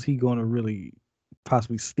 or was he going to really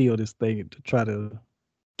possibly steal this thing to try to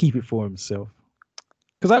keep it for himself?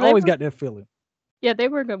 Because I always got that feeling. Yeah, they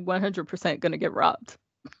were 100% going to get robbed.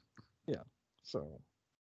 Yeah, so.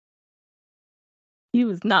 He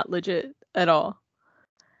was not legit at all.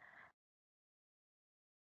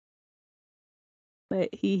 But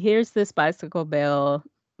he hears this bicycle bell.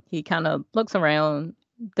 He kind of looks around,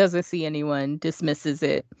 doesn't see anyone, dismisses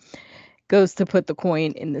it, goes to put the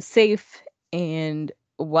coin in the safe. And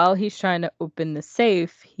while he's trying to open the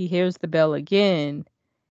safe, he hears the bell again.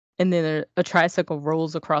 And then a tricycle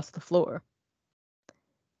rolls across the floor.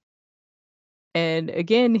 And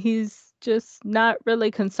again, he's just not really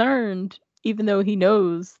concerned, even though he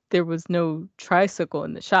knows there was no tricycle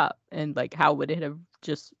in the shop. And like, how would it have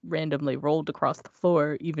just randomly rolled across the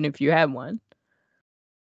floor, even if you had one?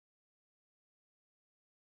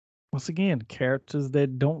 Once again, characters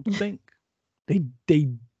that don't think. They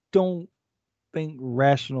don't think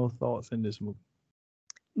rational thoughts in this movie.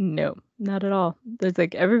 No, not at all. There's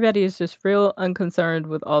like, everybody is just real unconcerned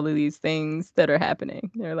with all of these things that are happening.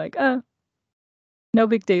 They're like, no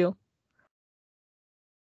big deal.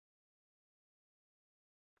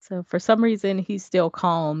 So for some reason, he's still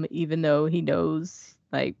calm, even though he knows,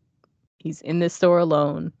 like, he's in this store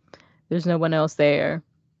alone. There's no one else there.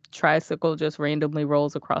 Tricycle just randomly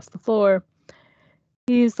rolls across the floor.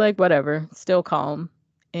 He's like, whatever, still calm.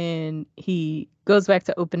 And he goes back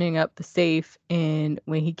to opening up the safe. And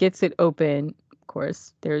when he gets it open, of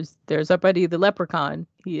course, there's our buddy, the leprechaun.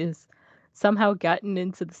 He has somehow gotten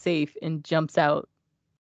into the safe and jumps out,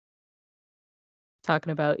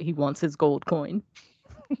 talking about he wants his gold coin.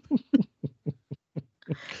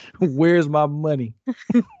 Where's my money?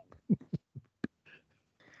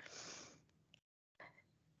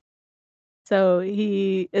 So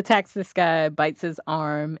he attacks this guy, bites his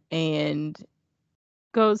arm, and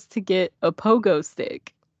goes to get a pogo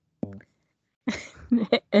stick.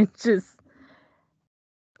 And just,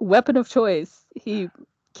 weapon of choice. He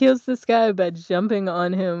kills this guy by jumping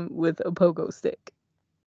on him with a pogo stick.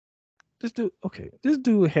 This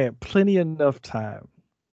dude had plenty enough time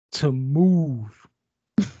to move.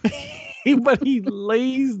 But he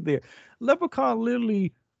lays there. Leprechaun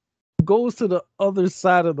literally goes to the other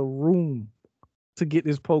side of the room to get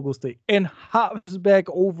this pogo stick and hops back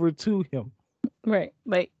over to him. Right.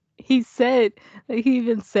 Like he said, like he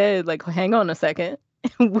even said, like, hang on a second,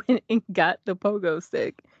 and went and got the pogo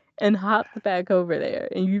stick and hopped back over there,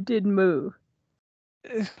 and you didn't move.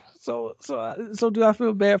 So do I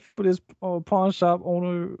feel bad for this pawn shop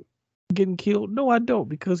owner getting killed? No, I don't,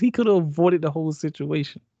 because he could have avoided the whole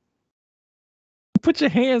situation. Put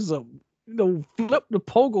your hands up, flip the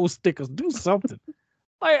pogo stickers, do something.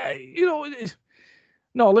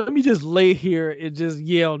 No, let me just lay here and just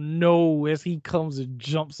yell no as he comes and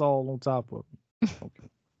jumps all on top of me. Okay.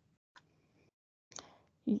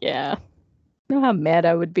 Yeah. You know how mad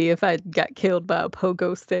I would be if I got killed by a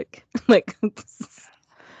pogo stick? Like,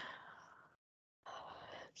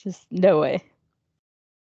 just no way.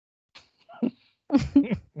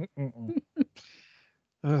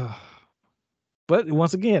 But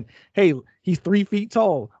once again, hey, he's 3 feet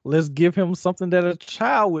tall. Let's give him something that a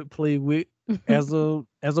child would play with as a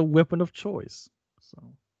weapon of choice. So,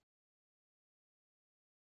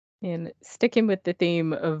 and sticking with the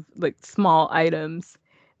theme of like small items,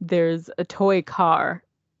 there's a toy car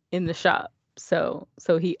in the shop. So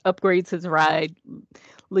he upgrades his ride,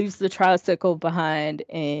 leaves the tricycle behind,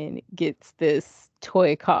 and gets this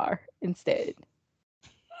toy car instead.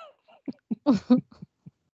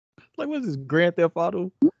 Like, what is this, Grand Theft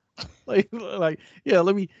Auto? like yeah,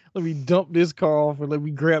 let me dump this car off and let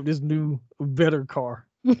me grab this new better car.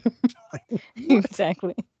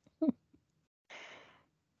 Exactly.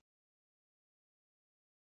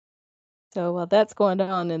 So while that's going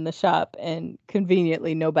on in the shop, and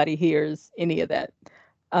conveniently nobody hears any of that,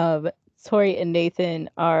 Tori and Nathan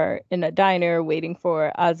are in a diner waiting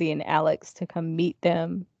for Ozzy and Alex to come meet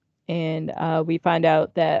them. And we find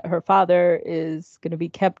out that her father is going to be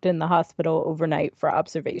kept in the hospital overnight for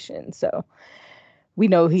observation. So we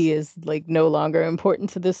know he is like no longer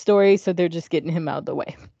important to this story. So they're just getting him out of the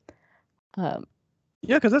way. Yeah,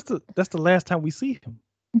 because that's the last time we see him.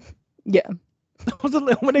 Yeah. That was the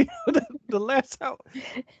last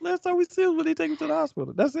time we see him when they take him to the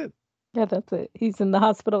hospital. That's it. Yeah, that's it. He's in the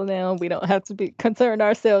hospital now. We don't have to be concerned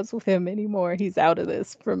ourselves with him anymore. He's out of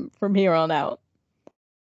this from here on out.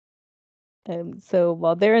 And so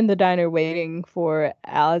while they're in the diner waiting for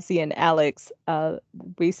Ozzy and Alex,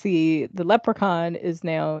 we see the leprechaun is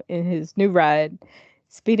now in his new ride,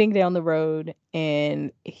 speeding down the road,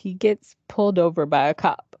 and he gets pulled over by a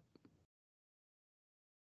cop.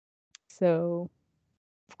 So,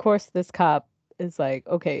 of course, this cop is like,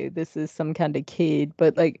 okay, this is some kind of kid,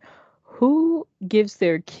 but like, who gives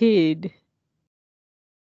their kid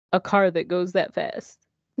a car that goes that fast?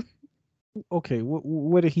 Okay,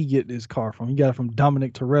 where did he get this car from? He got it from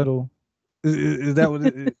Dominic Toretto. Is that what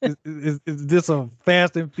is this a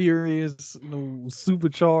Fast and Furious,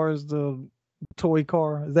 supercharged toy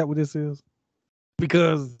car? Is that what this is?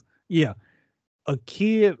 Because yeah, a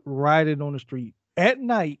kid riding on the street at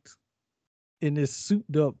night in this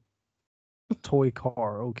souped up toy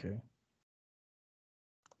car. Okay.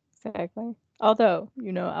 Exactly. Although,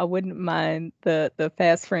 I wouldn't mind the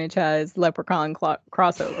Fast franchise Leprechaun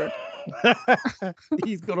crossover.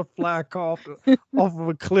 He's gonna fly a car off of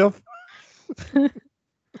a cliff. I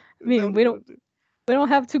mean, we don't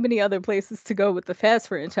have too many other places to go with the Fast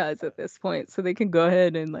franchise at this point, so they can go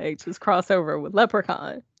ahead and like just cross over with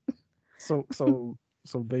Leprechaun. So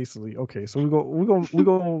basically, okay. So we're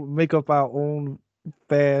gonna make up our own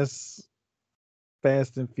Fast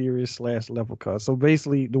and Furious / Leprechaun. So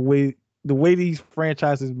basically, the way these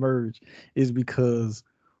franchises merge is because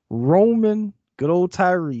Roman, good old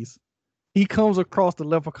Tyrese, he comes across the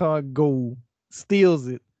Leprechaun gold, steals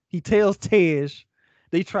it. He tells Tej.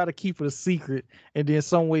 They try to keep it a secret, and then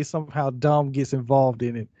some way, somehow, Dom gets involved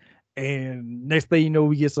in it. And next thing you know,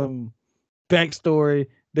 we get some backstory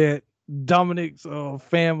that Dominic's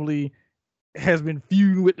family has been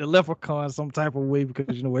feuding with the Leprechaun some type of way,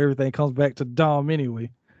 because everything comes back to Dom anyway.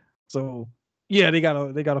 So yeah, they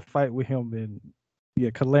gotta fight with him, and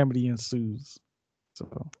yeah, calamity ensues.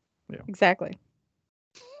 So yeah, Exactly.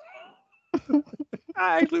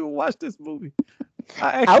 I actually would watch this movie.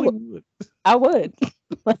 I would. I would.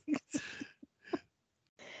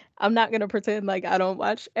 I'm not gonna pretend like I don't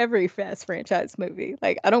watch every Fast franchise movie.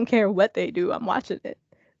 Like, I don't care what they do, I'm watching it.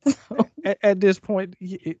 So. At this point,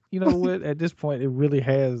 you know what? At this point, it really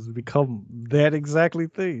has become that exactly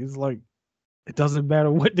thing. It's like, it doesn't matter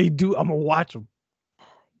what they do, I'm gonna watch them.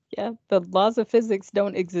 Yeah, the laws of physics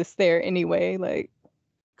don't exist there anyway. Like,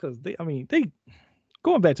 because they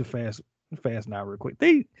going back to Fast now real quick.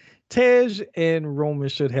 Tej and Roman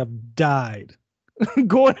should have died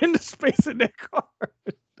going into space in that car.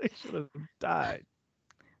 They should have died.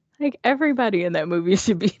 Like, everybody in that movie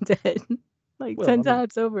should be dead. like Well, 10 I mean,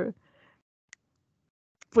 times over.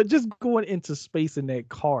 but just going into space in that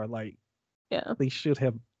car, like Yeah. they should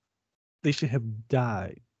have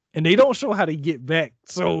died. And they don't show how they get back.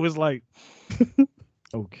 So it's like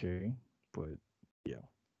okay. But yeah.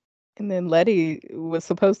 And then Letty was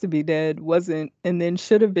supposed to be dead, wasn't, and then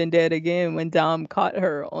should have been dead again when Dom caught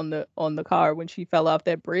her on the car when she fell off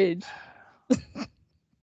that bridge.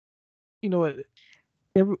 You know what?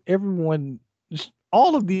 Everyone,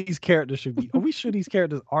 all of these characters should be. Are we sure these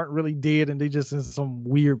characters aren't really dead and they just in some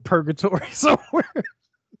weird purgatory somewhere?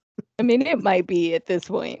 I mean, it might be at this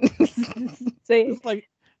point. Say,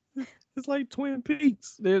 It's like Twin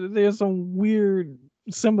Peaks. There's some weird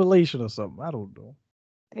simulation or something. I don't know.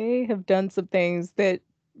 they have done some things that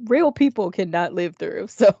real people cannot live through.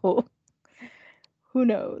 So who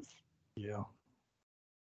knows? Yeah.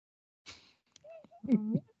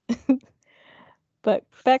 But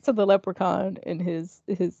back to the leprechaun and his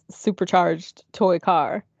supercharged toy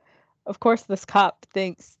car. Of course, this cop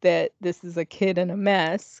thinks that this is a kid in a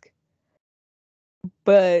mask,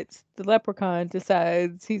 but the leprechaun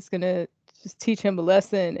decides he's gonna just teach him a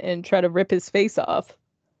lesson and try to rip his face off.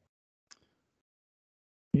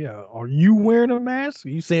 Yeah. Are you wearing a mask?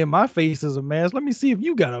 You saying my face is a mask? Let me see if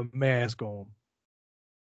you got a mask on.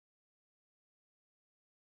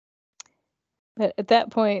 But at that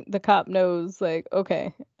point, the cop knows, like,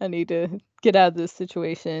 okay, I need to get out of this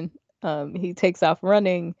situation. He takes off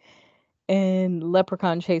running, and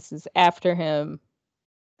Leprechaun chases after him.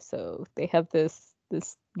 So they have this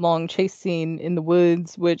long chase scene in the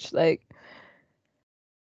woods, which, like,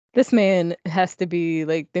 this man has to be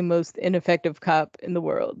like the most ineffective cop in the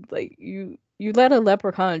world. Like, you let a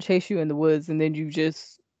leprechaun chase you in the woods, and then you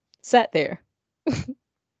just sat there.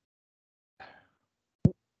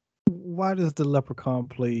 Why does the leprechaun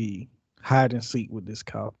play hide and seek with this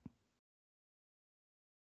cop?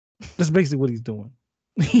 That's basically what he's doing.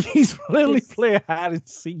 He's literally playing hide and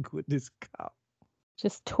seek with this cop.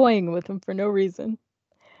 Just toying with him for no reason.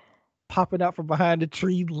 Popping out from behind the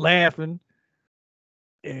tree, laughing.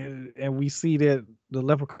 And we see that the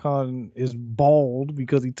leprechaun is bald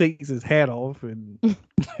because he takes his hat off, and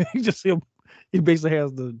he basically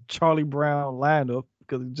has the Charlie Brown lineup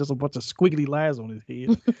because it's just a bunch of squiggly lines on his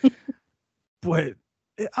head. But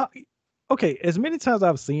okay, as many times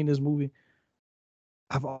I've seen this movie,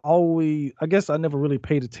 I guess I never really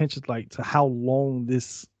paid attention to how long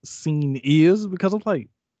this scene is, because I'm like,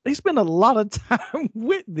 they spend a lot of time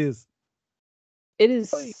with this. It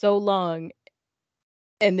is so long,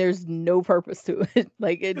 and there's no purpose to it.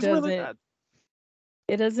 Like, it doesn't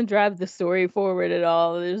drive the story forward at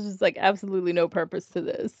all. There's just like absolutely no purpose to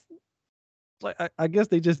this. Like, I guess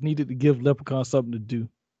they just needed to give Leprechaun something to do.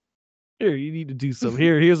 Here, you need to do something.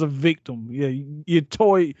 Here's a victim. Yeah, your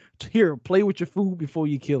toy. Here, play with your food before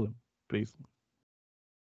you kill him, basically.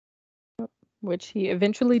 Which he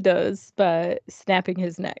eventually does by snapping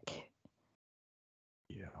his neck.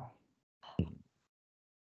 Yeah.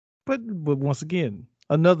 But once again,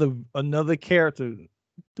 another character.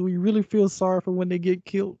 Do we really feel sorry for when they get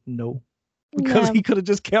killed? No. Because he could have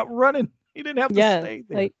just kept running. He didn't have to stay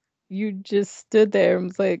there. Like, you just stood there and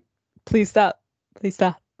was like, please stop. Please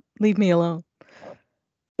stop. Leave me alone.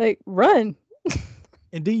 Like, run.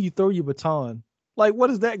 And then you throw your baton. Like,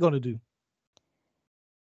 what is that going to do?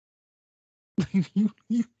 you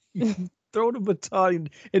throw the baton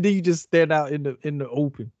and then you just stand out in the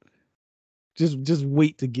open. Just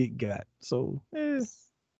wait to get got. So, do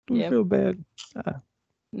we feel bad?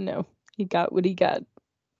 No, he got what he got.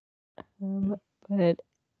 But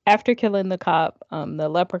after killing the cop, the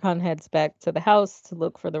leprechaun heads back to the house to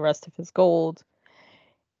look for the rest of his gold.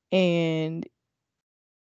 And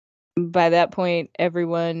by that point,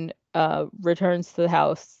 everyone returns to the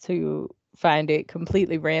house to find it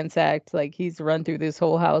completely ransacked. Like, he's run through this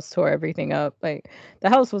whole house, tore everything up. Like, the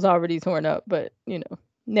house was already torn up, but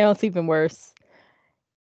now it's even worse.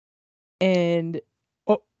 And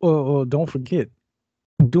don't forget,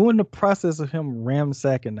 during the process of him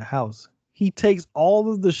ransacking the house, he takes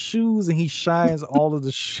all of the shoes and he shines all of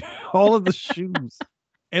the shoes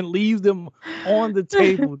and leaves them on the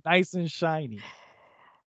table, nice and shiny.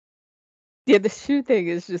 Yeah, the shoe thing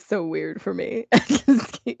is just so weird for me. It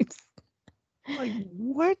just keeps like,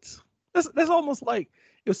 what? That's almost like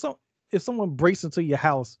if someone breaks into your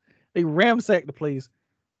house, they ransack the place,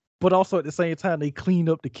 but also at the same time they clean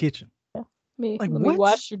up the kitchen. Yeah, me. Like, let me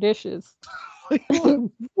wash your dishes. like,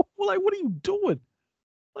 what are you doing?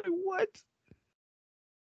 Like, what?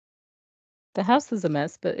 The house is a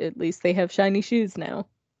mess, but at least they have shiny shoes now.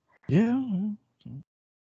 Yeah.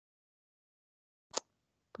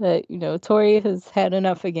 But, Tori has had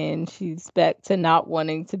enough again. She's back to not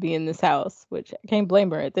wanting to be in this house, which I can't blame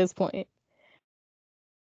her at this point.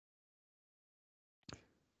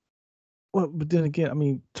 Well, but then again, I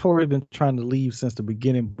mean, Tori been trying to leave since the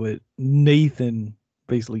beginning, but Nathan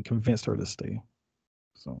basically convinced her to stay.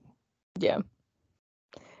 So Yeah.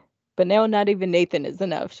 But now not even Nathan is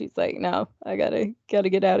enough. She's like, no, I gotta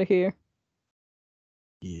get out of here.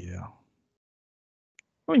 yeah.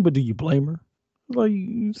 I mean, but do you blame her? Like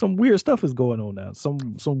some weird stuff is going on now.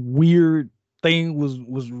 Some weird thing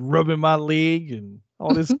was rubbing my leg and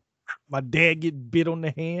all this. My dad get bit on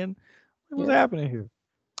the hand. What's happening here?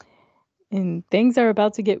 And things are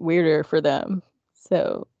about to get weirder for them.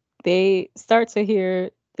 So they start to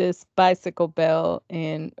hear this bicycle bell,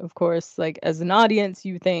 and of course, like as an audience,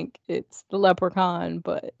 you think it's the leprechaun,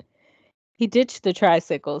 but he ditched the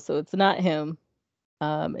tricycle, so it's not him.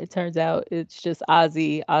 It turns out it's just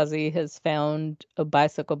Ozzy. Ozzy has found a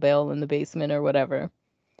bicycle bell in the basement or whatever.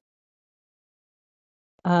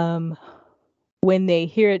 When they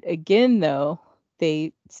hear it again, though,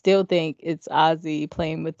 they still think it's Ozzy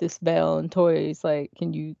playing with this bell, and Tori's like,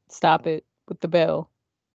 "Can you stop it with the bell?"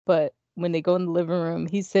 But when they go in the living room,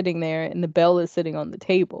 he's sitting there, and the bell is sitting on the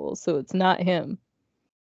table, so it's not him,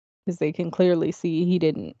 because they can clearly see he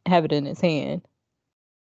didn't have it in his hand.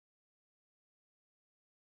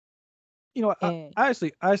 I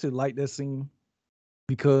actually like that scene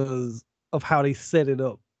because of how they set it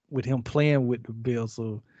up with him playing with the bell.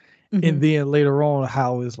 So, and then later on,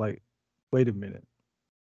 how it's like, wait a minute,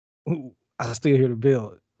 I still hear the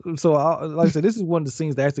bell. So, like I said, this is one of the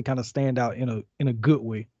scenes that actually kind of stand out in a good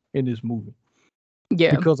way in this movie.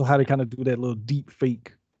 Yeah, because of how they kind of do that little deep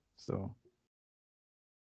fake. So,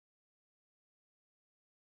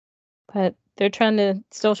 but they're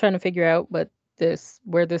still trying to figure out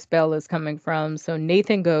where this bell is coming from. So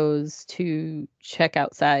Nathan goes to check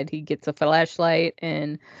outside. He gets a flashlight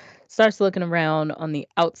and starts looking around on the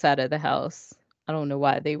outside of the house. I don't know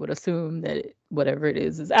why they would assume that whatever it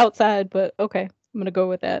is outside, but okay, I'm gonna go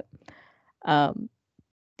with that.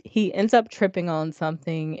 He ends up tripping on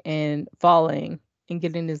something and falling and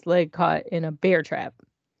getting his leg caught in a bear trap.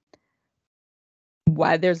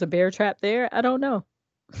 Why there's a bear trap there, I don't know.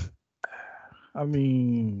 I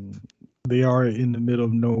mean, they are in the middle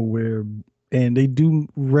of nowhere, and they do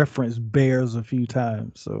reference bears a few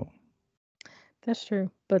times. So That's true.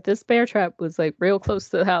 But this bear trap was like real close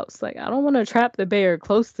to the house. Like, I don't want to trap the bear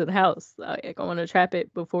close to the house. Like, I want to trap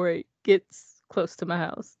it before it gets close to my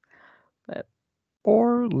house. But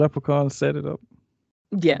or Leprechaun set it up.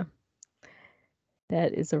 yeah,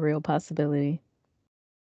 that is a real possibility.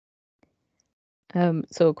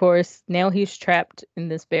 So of course now he's trapped in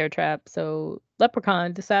this bear trap. So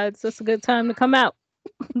Leprechaun decides that's a good time to come out.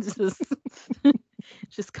 just,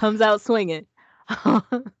 just comes out swinging. But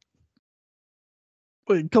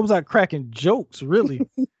it comes out cracking jokes, really.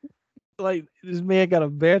 Like this man got a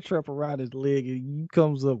bear trap around his leg, and he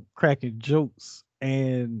comes up cracking jokes.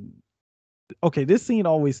 And okay, this scene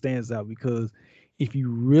always stands out because if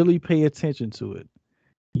you really pay attention to it,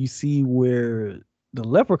 you see where the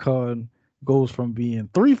leprechaun goes from being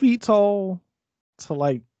 3 feet tall to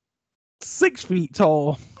like 6 feet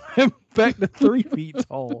tall and back to 3 feet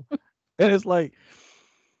tall. And it's like,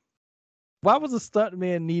 why was a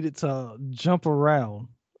stuntman needed to jump around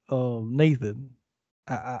Nathan?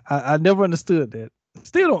 I never understood that.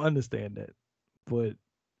 Still don't understand that, but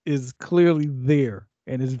it's clearly there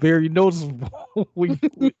and it's very noticeable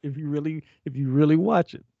if you really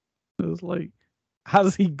watch it. It's like, how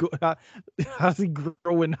does he go? How does he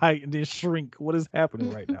grow in height and then shrink? What is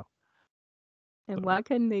happening right now? And why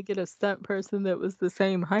couldn't they get a stunt person that was the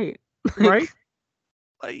same height? Right?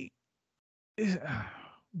 Like,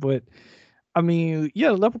 but I mean, yeah,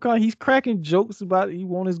 the leprechaun, he's cracking jokes about he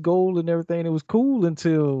won his goal and everything. It was cool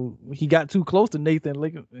until he got too close to Nathan,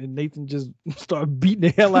 like, and Nathan just started beating the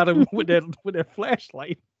hell out of him with that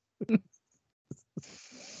flashlight.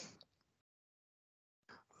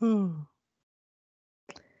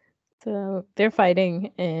 So they're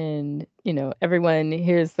fighting, and everyone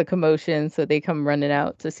hears the commotion, so they come running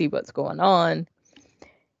out to see what's going on.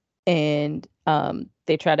 And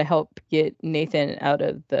they try to help get Nathan out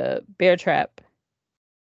of the bear trap.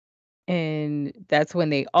 And that's when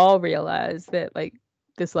they all realize that like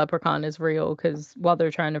this leprechaun is real, because while they're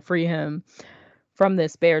trying to free him from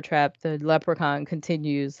this bear trap, the leprechaun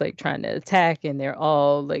continues like trying to attack, and they're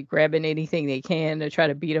all like grabbing anything they can to try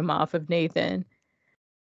to beat him off of Nathan.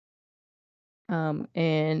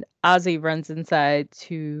 And Ozzy runs inside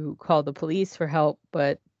to call the police for help,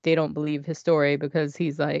 but they don't believe his story because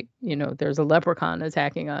he's like, there's a leprechaun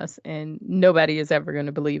attacking us, and nobody is ever going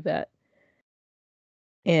to believe that.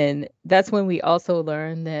 And that's when we also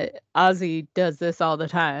learn that Ozzy does this all the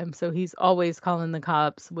time. So he's always calling the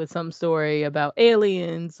cops with some story about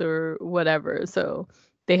aliens or whatever. So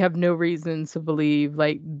they have no reason to believe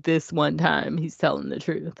like this one time he's telling the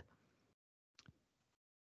truth.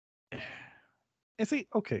 And see,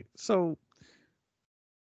 okay, so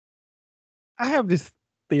I have this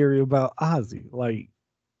theory about Ozzy. Like,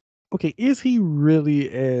 okay, is he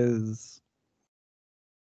really as,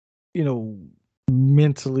 you know,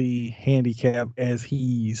 mentally handicapped as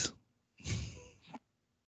he's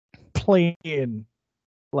playing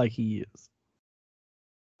like he is?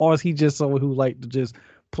 Or is he just someone who like to just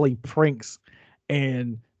play pranks,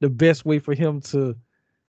 and the best way for him to,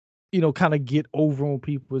 kind of get over on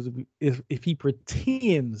people is if he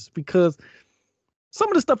pretends, because some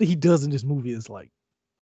of the stuff that he does in this movie is like,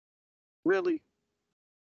 really?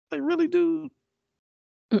 Like, really, dude?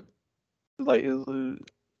 Mm.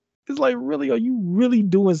 It's like, really, are you really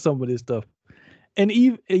doing some of this stuff? And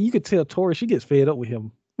even and you could tell Tori, she gets fed up with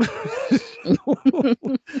him.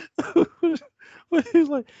 He's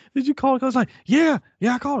like, "Did you call?" I was like, "Yeah,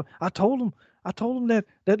 I called him. I told him that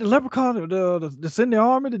the leprechaun, that's in the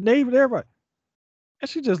army, the navy, and everybody." And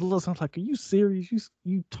she just looks. I'm like, "Are you serious?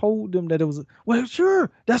 You told them that it was? Well,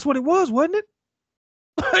 sure, that's what it was, wasn't it?"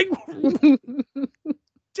 Like,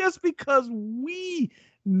 just because we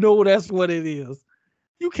know that's what it is,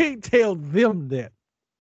 you can't tell them that.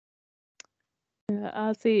 Yeah,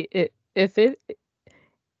 Ozzy,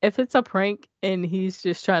 if it's a prank and he's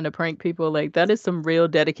just trying to prank people, like that is some real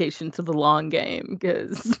dedication to the long game.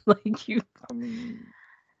 Because like I mean,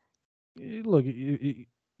 look,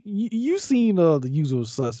 you seen the Usual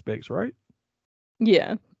Suspects, right?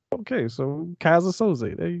 yeah. Okay, so Kaiser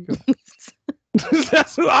Soze, there you go.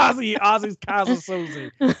 That's who Ozzy's Kaiser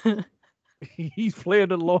Soze. He's playing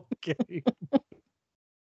the long game.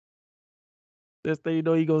 Next thing you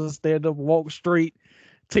know, he goes to stand up, walk straight,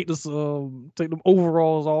 take them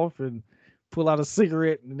overalls off, and pull out a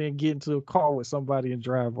cigarette, and then get into a car with somebody and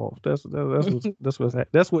drive off. That's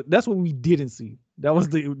what we didn't see. That was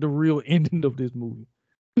the real ending of this movie.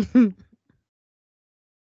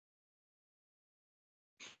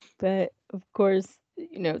 But of course,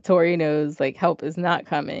 Tori knows like help is not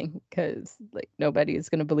coming because like nobody is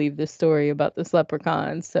going to believe this story about this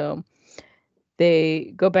leprechaun. So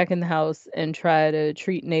they go back in the house and try to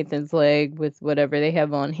treat Nathan's leg with whatever they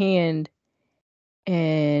have on hand.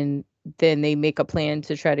 And then they make a plan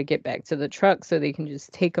to try to get back to the truck so they can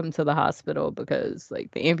just take him to the hospital because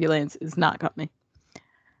like the ambulance is not coming.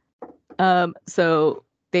 So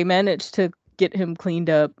they manage to get him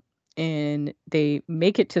cleaned up and they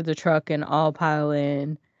make it to the truck and all pile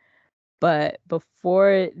in. But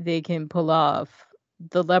before they can pull off,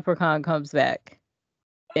 the leprechaun comes back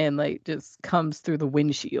and like just comes through the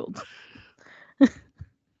windshield.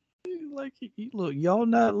 Like, look, y'all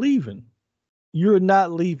not leaving. You're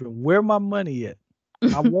not leaving. Where my money at?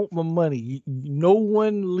 I want my money. No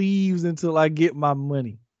one leaves until I get my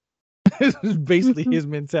money. This is basically his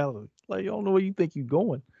mentality. Like, you don't know where you think you're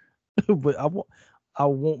going, but I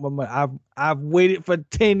want my money. I've waited for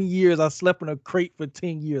 10 years. I slept in a crate for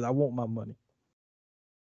 10 years. I want my money.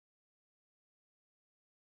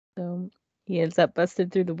 So he ends up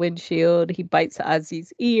busted through the windshield. He bites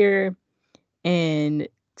Ozzy's ear, and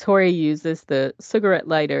Tori uses the cigarette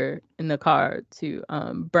lighter in the car to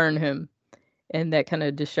burn him, and that kind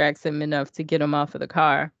of distracts him enough to get him off of the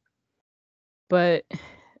car. But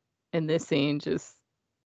in this scene, just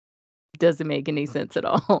doesn't make any sense at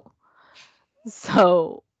all.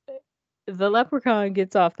 So the leprechaun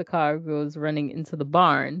gets off the car, goes running into the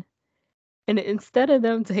barn, and instead of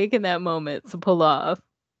them taking that moment to pull off,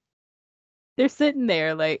 they're sitting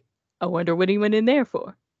there like, I wonder what he went in there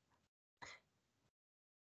for.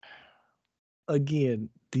 Again,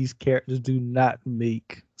 these characters do not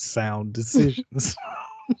make sound decisions.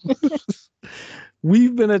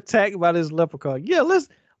 We've been attacked by this leprechaun. Yeah, let's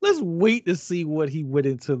wait to see what he went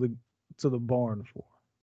into the barn for.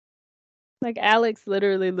 Like Alex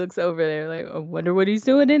literally looks over there like, I wonder what he's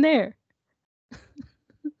doing in there.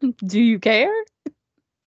 Do you care?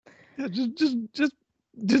 Yeah,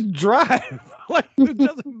 just drive. Like, it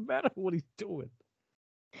doesn't matter what he's doing.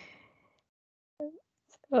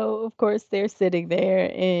 So of course they're sitting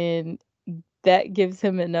there and that gives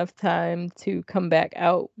him enough time to come back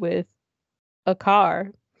out with a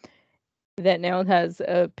car that now has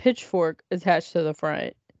a pitchfork attached to the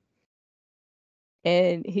front.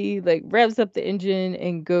 And he like revs up the engine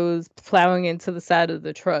and goes plowing into the side of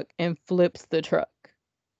the truck and flips the truck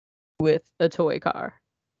with a toy car.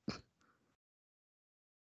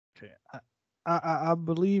 Okay, I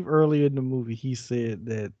believe earlier in the movie he said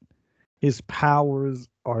that his powers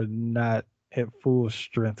are not at full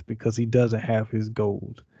strength because he doesn't have his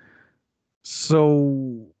gold.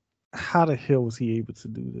 So how the hell was he able to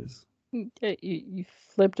do this? You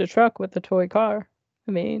flipped a truck with a toy car.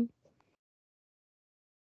 I mean,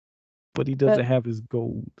 But he that doesn't have his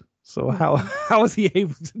gold. So how is he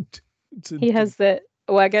able to he do? has that.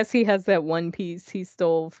 Well, I guess he has that one piece he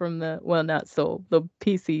stole from not stole, the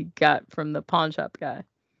piece he got from the pawn shop guy.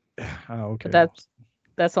 Okay. But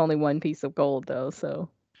that's only one piece of gold though, so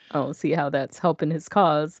I don't see how that's helping his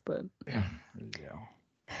cause. But Yeah.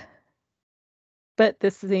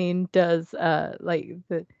 this scene does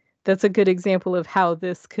that's a good example of how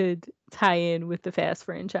this could tie in with the Fast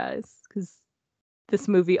franchise, because this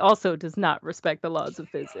movie also does not respect the laws of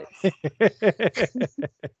physics.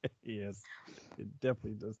 Yes, it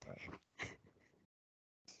definitely does not.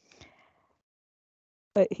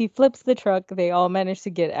 But he flips the truck, they all manage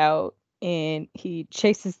to get out, and he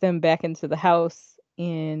chases them back into the house,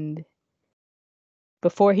 and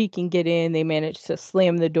before he can get in, they manage to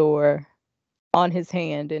slam the door on his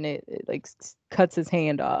hand, and it like cuts his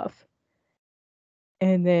hand off.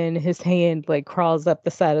 And then his hand like crawls up the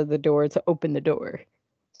side of the door to open the door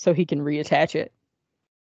so he can reattach it.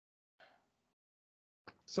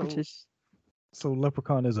 So Which is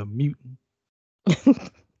Leprechaun is a mutant.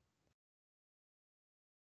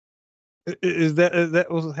 Is that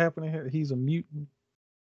what's happening here? He's a mutant.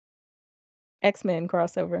 X-Men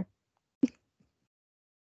crossover.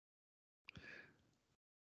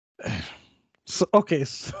 So okay,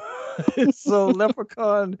 so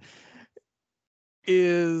Leprechaun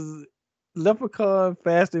is Leprechaun,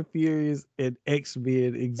 Fast and Furious, and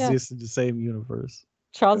X-Men exist in the same universe.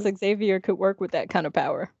 Charles Xavier could work with that kind of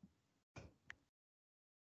power.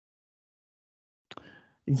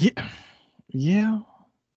 Yeah.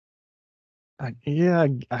 I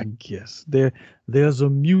guess there's a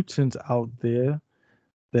mutant out there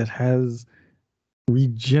that has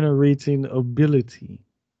regenerating ability,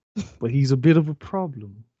 but he's a bit of a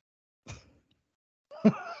problem.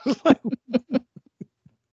 Like,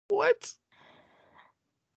 what?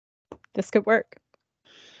 This could work.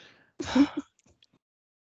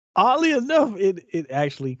 Oddly enough, it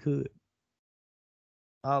actually could.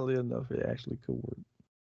 Oddly enough, it actually could work.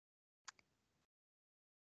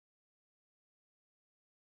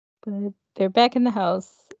 But they're back in the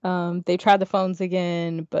house. They try the phones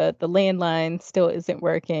again, but the landline still isn't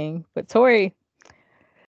working. But Tori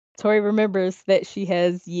remembers that she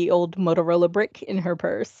has ye old Motorola brick in her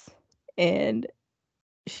purse, and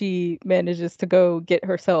she manages to go get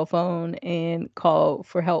her cell phone and call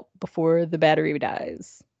for help before the battery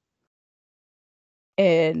dies.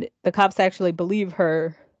 And the cops actually believe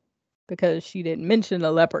her because she didn't mention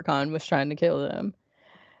a leprechaun was trying to kill them.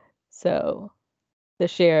 So the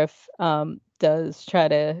sheriff does try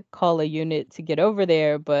to call a unit to get over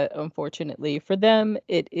there, but unfortunately for them,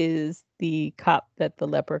 it is the cop that the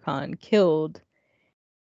leprechaun killed.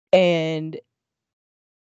 And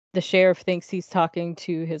the sheriff thinks he's talking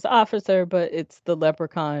to his officer, but it's the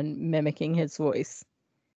leprechaun mimicking his voice.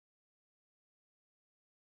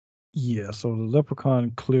 Yeah, so the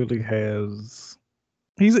leprechaun clearly has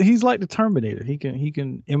he's like the Terminator. He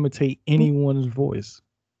can imitate anyone's voice.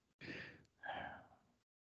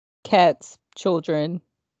 Cats, children,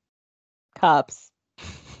 cops.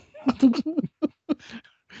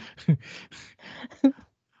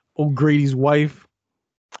 O'Grady's wife.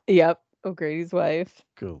 Yep, O'Grady's wife.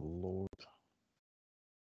 Good lord.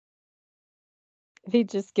 If he'd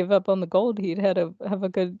just give up on the gold, he'd have a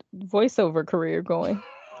good voiceover career going.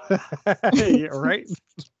 Yeah, right.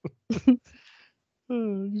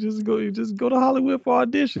 You just go to Hollywood for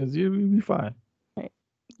auditions. You'll be fine. Right.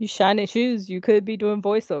 You shiny shoes, you could be doing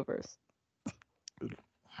voiceovers.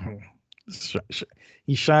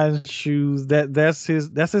 He shines shoes. That's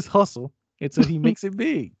his hustle until he makes it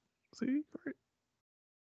big. See,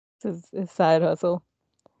 It's his side hustle.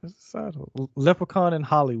 that's his side hustle. Leprechaun in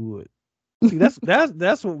Hollywood. See,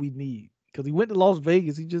 that's what we need. Because he went to Las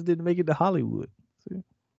Vegas, he just didn't make it to Hollywood. See?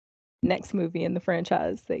 Next movie in the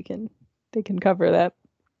franchise, they can cover that.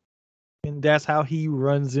 And that's how he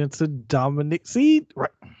runs into Dominic. See, right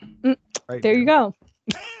There you go.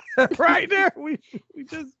 Right there. We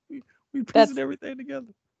piecing everything together.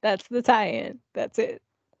 That's the tie-in. That's it.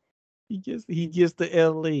 He gets to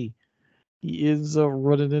LA. He ends up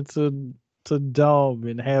running into Dom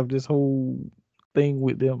and have this whole thing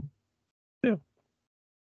with them. Yeah.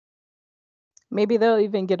 Maybe they'll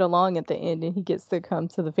even get along at the end, and he gets to come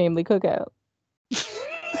to the family cookout.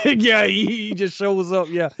 Yeah, he just shows up.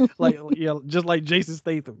 Yeah, just like Jason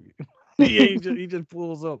Statham. He just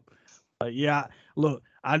pulls up. Like, yeah, look,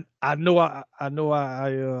 I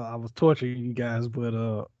was torturing you guys,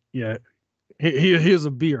 but yeah. Here's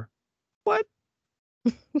a beer. What?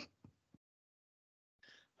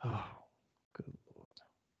 Oh, good Lord.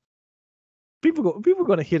 People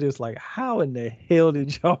gonna hear this like, how in the hell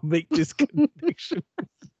did y'all make this connection?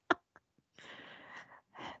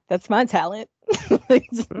 That's my talent. Like,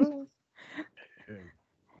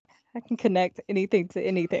 I can connect anything to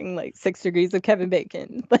anything, like 6 degrees of Kevin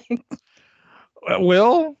Bacon. Like,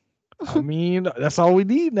 well, I mean, that's all we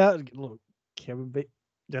need now. Look, Kevin Bacon.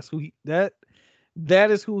 That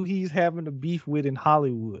is who he's having a beef with in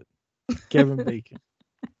Hollywood. Kevin Bacon.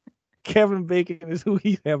 Kevin Bacon is who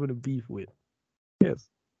he's having a beef with. Yes,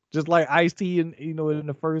 just like Ice-T in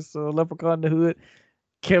the first Leprechaun in the Hood.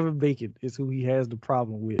 Kevin Bacon is who he has the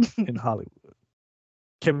problem with in Hollywood.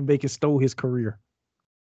 Kevin Bacon stole his career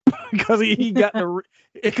because he got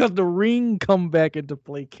because the Ring come back into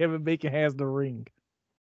play. Kevin Bacon has the Ring.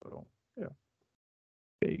 So yeah,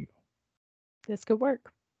 there you go. this could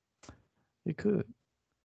work. It could.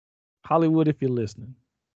 Hollywood, if you're listening.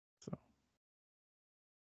 So.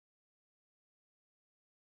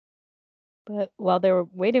 But while they were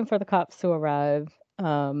waiting for the cops to arrive,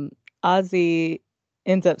 Ozzy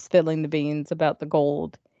ends up spilling the beans about the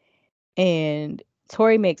gold, and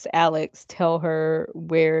Tori makes Alex tell her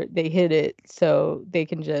where they hid it so they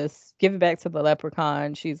can just give it back to the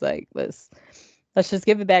leprechaun. She's like, let's just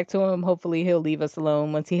give it back to him. Hopefully he'll leave us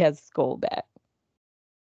alone once he has his gold back.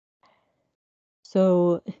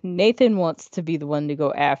 So Nathan wants to be the one to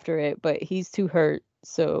go after it, but he's too hurt.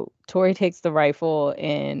 So Tori takes the rifle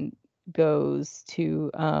and goes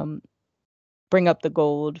to bring up the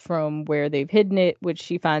gold from where they've hidden it, which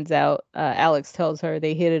she finds out. Alex tells her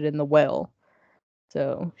they hid it in the well.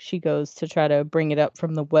 So she goes to try to bring it up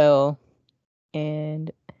from the well.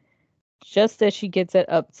 And just as she gets it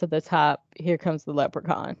up to the top, here comes the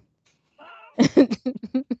leprechaun.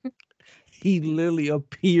 He literally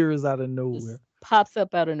appears out of nowhere. Just pops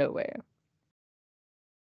up out of nowhere.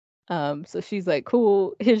 So she's like,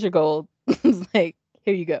 cool, here's your gold. It's like,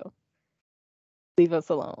 here you go. Leave us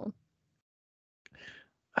alone.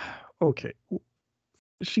 Okay.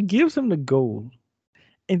 She gives him the gold,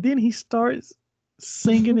 and then he starts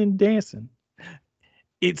singing and dancing.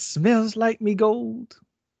 It smells like me gold.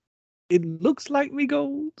 It looks like me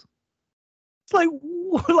gold. It's like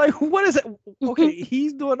what is it? Okay,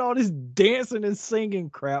 he's doing all this dancing and singing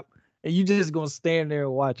crap, and you just gonna stand there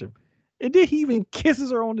and watch him. And then he even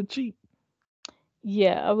kisses her on the cheek.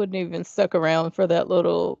 Yeah, I wouldn't even stuck around for that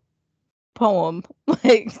little poem.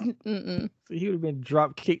 Like, So he would have been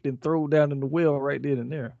drop kicked and thrown down in the well right then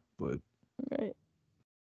and there. But right.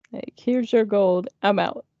 Like, here's your gold. I'm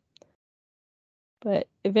out. But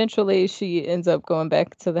eventually she ends up going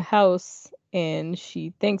back to the house and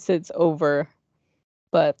she thinks it's over.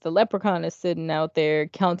 But the leprechaun is sitting out there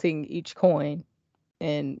counting each coin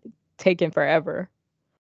and taking forever.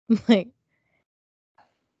 Like,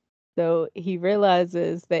 so he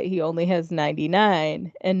realizes that he only has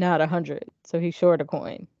 99 and not 100. So he's short a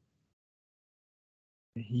coin.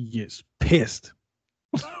 he gets pissed.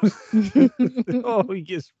 Oh, he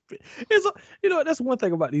gets pissed. That's one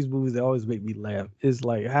thing about these movies that always make me laugh. Is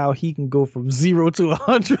like how he can go from 0 to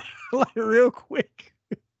 100 like real quick.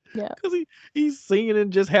 Yeah. Because he's singing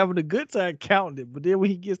and just having a good time counting it. But then when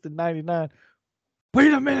he gets to 99,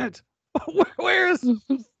 wait a minute. Where is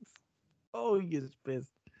Oh, he gets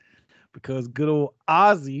pissed. Because good old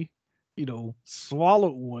Ozzy,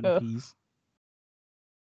 swallowed one piece.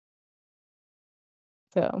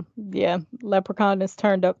 So, yeah, Leprechaun is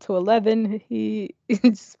turned up to 11. He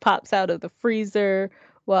just pops out of the freezer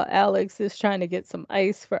while Alex is trying to get some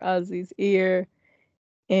ice for Ozzy's ear.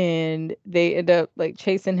 And they end up, like,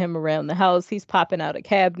 chasing him around the house. He's popping out of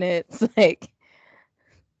cabinets, like,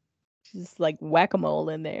 just like whack-a-mole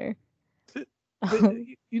in there.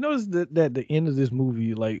 You notice that the end of this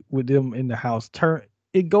movie, like with them in the house,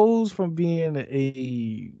 it goes from being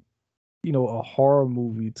a horror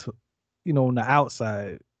movie to on the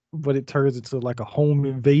outside, but it turns into like a home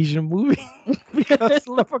invasion movie because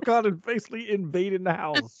Leprechaun is basically invading the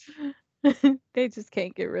house. They just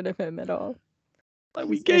can't get rid of him at all. Like,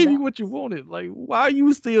 we gave you what you wanted. Like, why are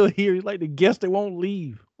you still here? Like the guest that won't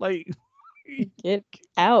leave. Like, get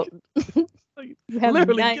out. Like, You have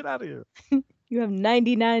literally get out of here. You have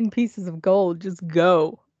 99 pieces of gold. Just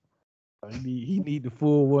go. He need the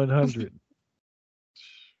full 100.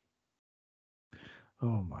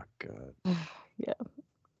 Oh my God. Yeah.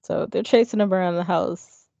 So they're chasing him around the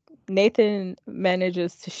house. Nathan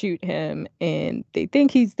manages to shoot him and they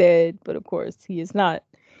think he's dead, but of course he is not.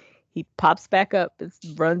 He pops back up and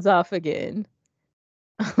runs off again.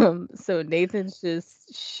 So Nathan's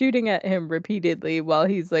just shooting at him repeatedly while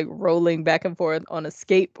he's like rolling back and forth on a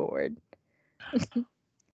skateboard.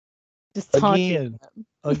 Just taunting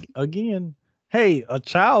Again, hey, a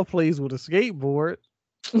child plays with a skateboard.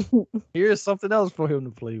 him. Here's something else for him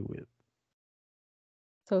to play with.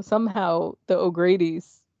 So somehow the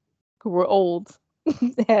O'Grady's, who were old,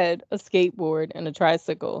 had a skateboard and a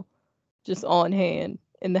tricycle just on hand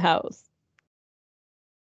in the house.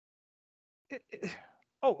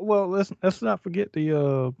 Oh well, let's not forget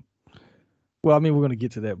the well, I mean we're gonna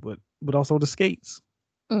get to that, but also the skates.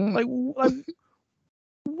 Mhm. Like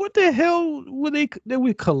what the hell were they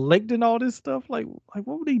were collecting all this stuff? Like what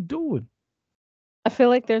were they doing? I feel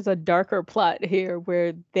like there's a darker plot here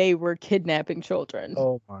where they were kidnapping children.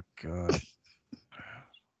 Oh my god.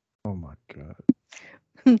 Oh my god.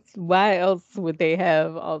 Why else would they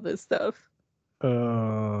have all this stuff? Okay,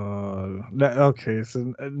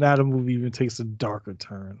 so now the movie even takes a darker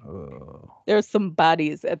turn. There's some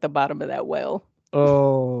bodies at the bottom of that well.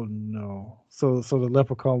 Oh no. So the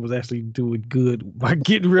leprechaun was actually doing good by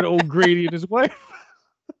getting rid of O'Grady and his wife.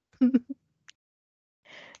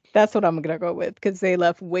 That's what I'm gonna go with because they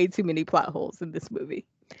left way too many plot holes in this movie.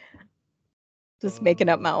 Just making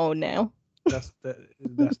up my own now. That's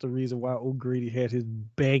the reason why O'Grady had his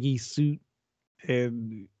baggy suit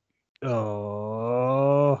and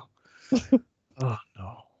oh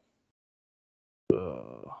no.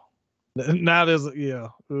 Now there's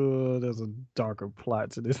a darker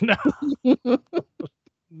plot to this now.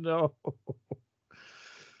 No.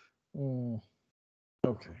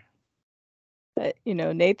 Okay. But,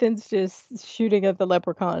 Nathan's just shooting at the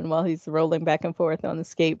leprechaun while he's rolling back and forth on the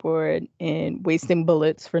skateboard and wasting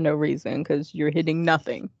bullets for no reason because you're hitting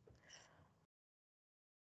nothing.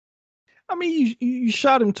 I mean, you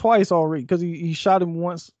shot him twice already because he shot him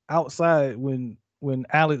once outside when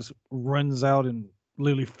Alex runs out and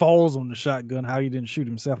literally falls on the shotgun. How he didn't shoot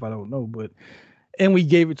himself, I don't know. And we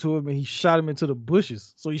gave it to him and he shot him into the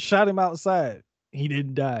bushes. So he shot him outside. He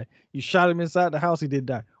didn't die. You shot him inside the house. He didn't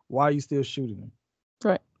die. Why are you still shooting him?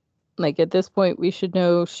 Right. Like at this point, we should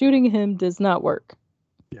know shooting him does not work.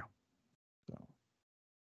 Yeah.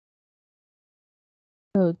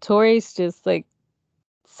 So Tori's just like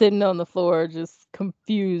sitting on the floor, just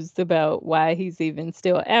confused about why he's even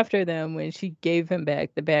still after them when she gave him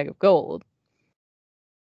back the bag of gold.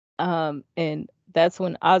 And that's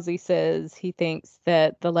when Ozzy says he thinks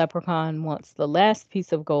that the leprechaun wants the last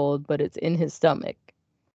piece of gold, but it's in his stomach.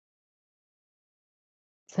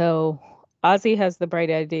 So Ozzy has the bright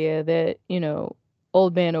idea that,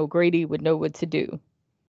 old man O'Grady would know what to do.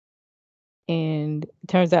 And it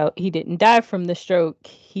turns out he didn't die from the stroke.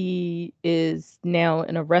 He is now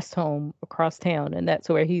in a rest home across town, and that's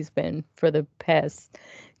where he's been for the past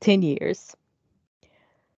 10 years.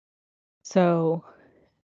 So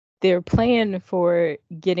their plan for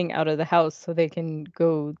getting out of the house so they can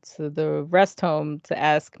go to the rest home to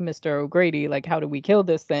ask Mr. O'Grady, like, how do we kill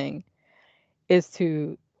this thing, is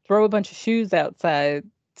to throw a bunch of shoes outside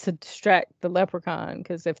to distract the leprechaun.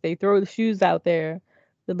 Because if they throw the shoes out there,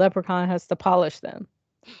 the leprechaun has to polish them.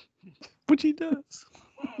 Which he does.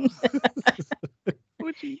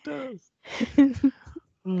 Which he does.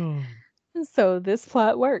 So this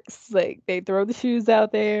plot works. Like, they throw the shoes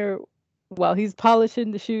out there. While he's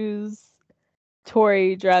polishing the shoes,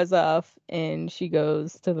 Tori drives off and she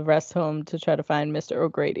goes to the rest home to try to find Mr.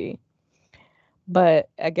 O'Grady. But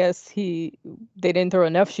I guess they didn't throw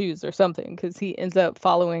enough shoes or something because he ends up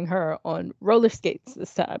following her on roller skates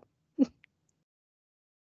this time.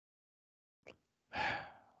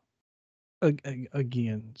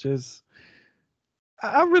 Again, just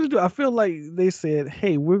I really do. I feel like they said,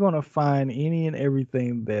 "Hey, we're gonna find any and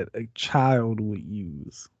everything that a child would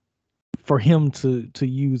use for him to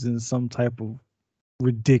use in some type of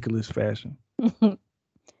ridiculous fashion."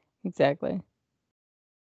 Exactly.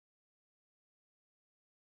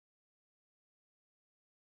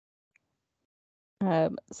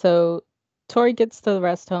 So Tori gets to the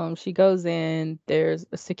rest home. She goes in. There's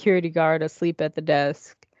a security guard asleep at the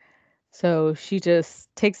desk. So she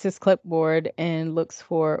just takes his clipboard and looks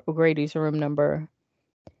for O'Grady's room number.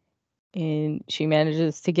 And she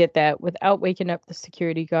manages to get that without waking up the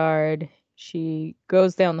security guard. She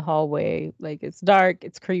goes down the hallway. Like, it's dark,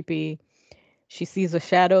 it's creepy. She sees a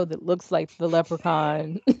shadow that looks like the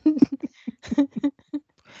leprechaun.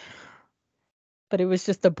 But it was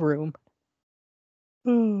just a broom.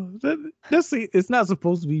 It's not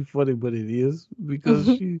supposed to be funny, but it is because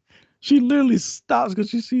she literally stops because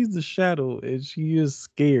she sees the shadow and she is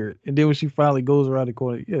scared. And then when she finally goes around the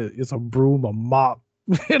corner, yeah, it's a broom, a mop,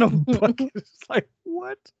 and a bucket. It's like,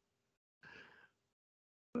 what?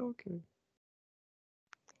 Okay.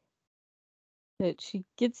 That she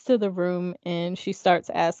gets to the room and she starts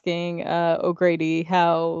asking O'Grady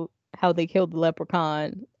how they killed the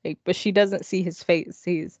leprechaun. Like, but she doesn't see his face.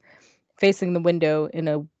 He's facing the window in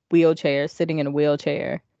a wheelchair, sitting in a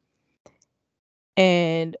wheelchair.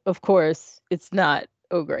 And of course, it's not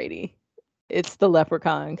O'Grady. It's the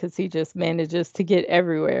leprechaun because he just manages to get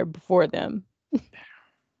everywhere before them.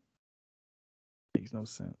 Makes no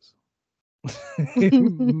sense. It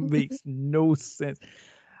makes no sense.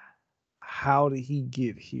 How did he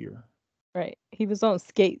get here? Right. He was on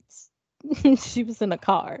skates. She was in a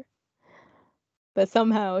car. But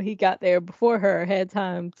somehow he got there before her, had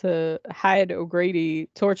time to hide O'Grady,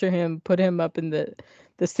 torture him, put him up in the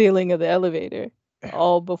ceiling of the elevator,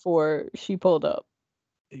 all before she pulled up.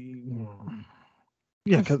 Yeah,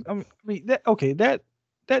 because I mean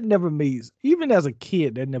that never made, even as a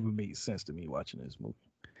kid, that never made sense to me watching this movie.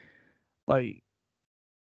 Like,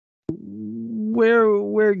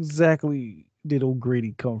 where exactly did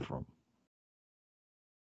O'Grady come from?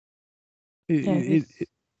 It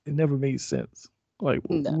never made sense. Like,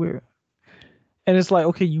 No. where? And it's like,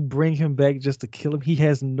 okay, you bring him back just to kill him. He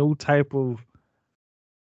has no type of,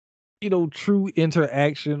 true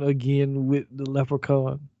interaction again with the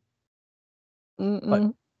leprechaun.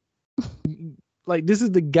 Like, this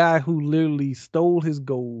is the guy who literally stole his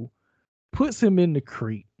gold, puts him in the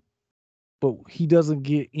crate, but he doesn't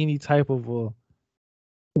get any type of a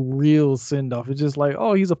real send off. It's just like,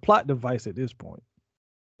 oh, he's a plot device at this point.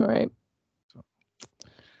 Right.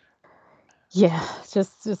 Yeah,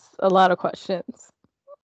 just a lot of questions.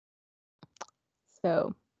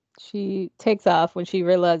 So she takes off when she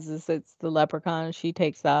realizes it's the leprechaun. She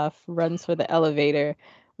takes off, runs for the elevator.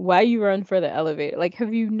 Why you run for the elevator? Like,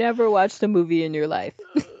 have you never watched a movie in your life?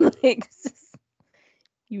 Like,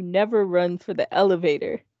 you never run for the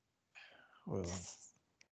elevator. Well,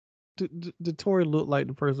 did Tori look like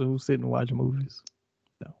the person who's sitting and watching movies?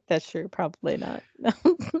 No. That's true. Probably not.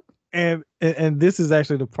 and this is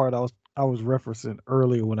actually the part I was referencing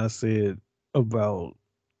earlier when I said about,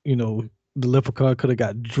 the leprechaun could have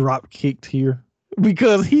got drop kicked here,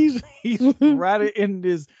 because he's riding in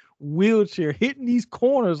this wheelchair, hitting these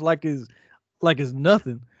corners like it's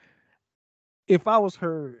nothing. If I was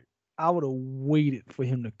her, I would have waited for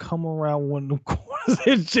him to come around one of the corners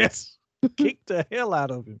and just kick the hell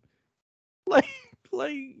out of him. Like,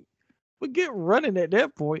 forget running at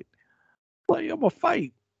that point. Like, I'm a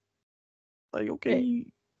fight. Like, okay,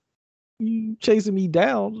 you chasing me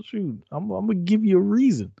down? Shoot, I'm gonna give you a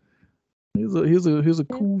reason. Here's a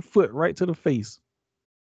cool foot right to the face.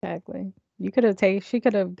 Exactly. She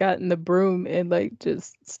could have gotten the broom and like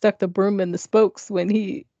just stuck the broom in the spokes when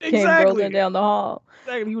he came rolling down the hall.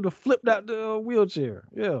 Exactly, he would have flipped out the wheelchair.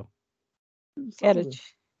 Yeah.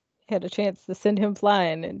 Had a chance to send him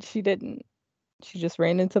flying, and she didn't. She just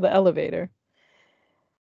ran into the elevator.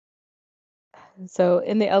 So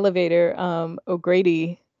in the elevator,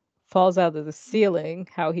 O'Grady falls out of the ceiling.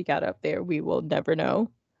 How he got up there, we will never know.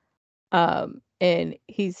 And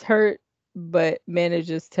he's hurt, but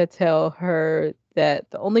manages to tell her that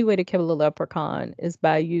the only way to kill a leprechaun is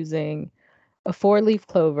by using a 4-leaf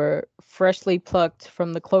clover freshly plucked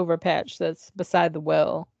from the clover patch that's beside the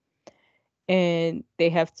well. And they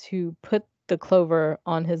have to put the clover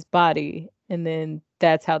on his body, and then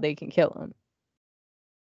that's how they can kill him.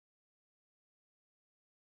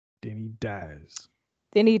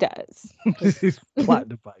 Then he dies. This is plot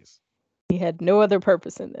device. He had no other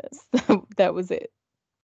purpose in this. That was it.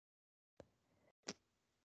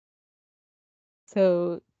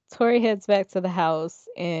 So Tori heads back to the house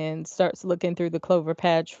and starts looking through the clover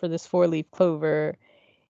patch for this 4-leaf clover.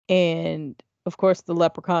 And of course, the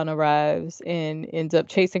leprechaun arrives and ends up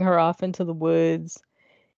chasing her off into the woods.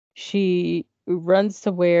 She runs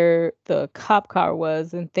to where the cop car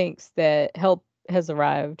was and thinks that help has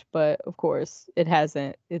arrived, but of course it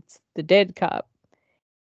hasn't. It's the dead cop.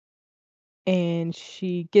 And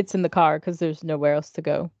she gets in the car because there's nowhere else to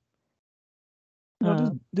go.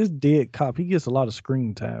 This dead cop, he gets a lot of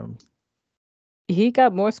screen time. He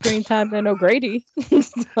got more screen time than O'Grady.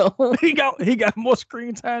 So. He got more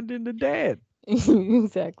screen time than the dad.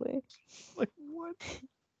 Exactly. Like, what?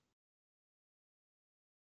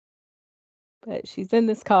 But she's in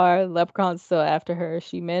this car. Leprechaun's still after her.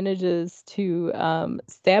 She manages to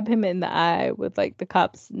stab him in the eye with like the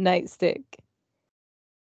cop's nightstick.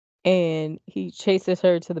 And he chases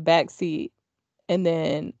her to the back seat. And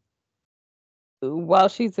then while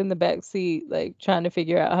she's in the back seat, like trying to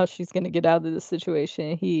figure out how she's going to get out of the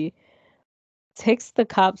situation, he takes the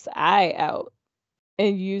cop's eye out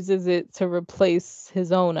and uses it to replace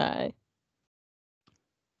his own eye.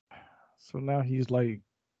 So now he's like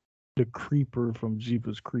the creeper from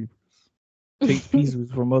Jeepers Creepers. take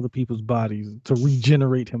pieces from other people's bodies to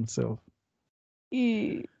regenerate himself.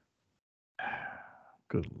 Eh,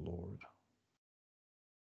 Good Lord.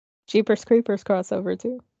 Jeepers Creepers crossover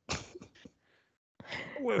too.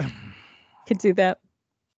 Well, Could do that.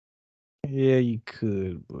 yeah, you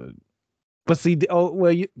could, but see,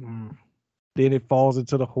 then it falls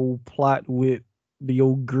into the whole plot with the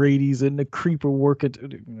old Grady's and the creeper working.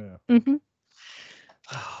 Yeah. Hmm.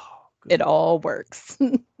 Oh, It all works.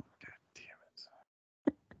 damn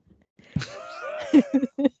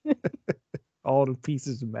it. All the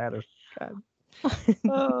pieces matter.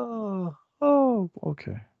 God.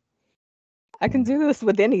 Okay. I can do this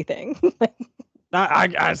with anything.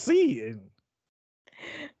 I see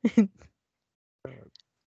it.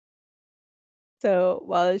 So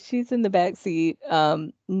while she's in the back seat,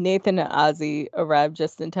 Nathan and Ozzy arrive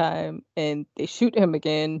just in time, and they shoot him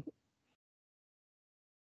again.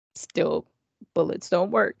 Still, bullets don't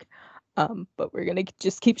work, but we're gonna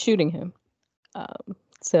just keep shooting him.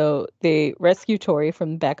 So they rescue Tori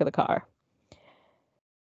from the back of the car,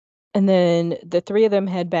 and then the three of them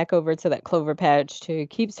head back over to that clover patch to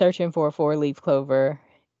keep searching for a four-leaf clover.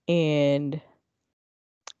 And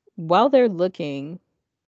while they're looking,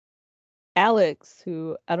 Alex,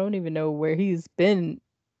 who I don't even know where he's been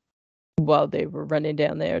while they were running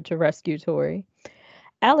down there to rescue Tori,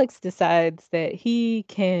 Alex decides that he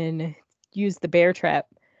can use the bear trap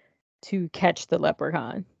to catch the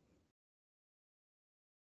leprechaun,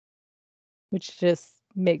 which just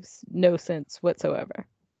makes no sense whatsoever.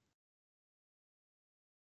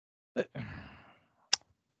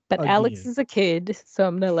 But Alex Again. is a kid, so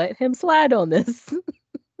I'm gonna let him slide on this.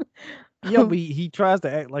 Yeah, but he tries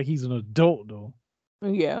to act like he's an adult though.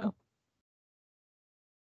 Yeah.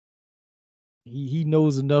 He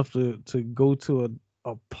knows enough to go to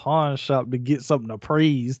a pawn shop to get something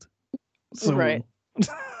appraised. So, Right.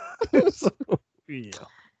 so yeah.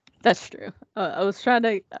 That's true. I was trying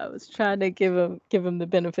to give him the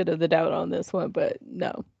benefit of the doubt on this one, but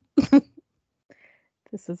no.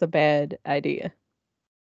 This is a bad idea.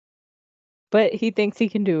 But he thinks he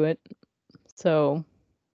can do it. So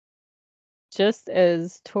just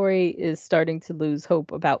as Tori is starting to lose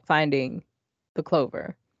hope about finding the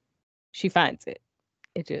clover, she finds it.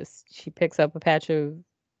 She picks up a patch of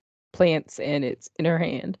plants and it's in her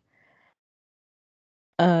hand.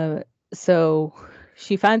 So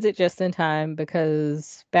she finds it just in time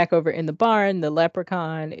because back over in the barn, the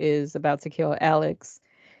leprechaun is about to kill Alex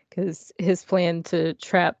because his plan to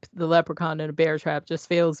trap the leprechaun in a bear trap just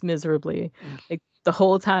fails miserably. Like the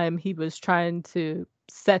whole time he was trying to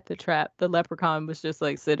set the trap, the leprechaun was just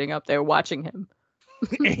like sitting up there watching him.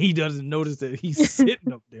 And he doesn't notice that he's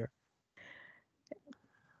sitting up there.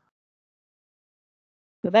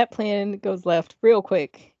 So that plan goes left real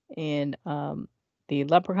quick, and the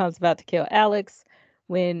leprechaun's about to kill Alex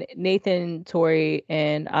when Nathan, Tori,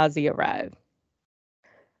 and Ozzy arrive.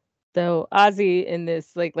 So Ozzy, in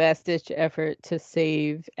this like last ditch effort to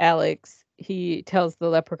save Alex, he tells the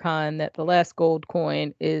leprechaun that the last gold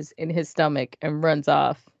coin is in his stomach and runs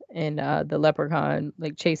off, and the leprechaun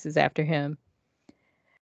like chases after him.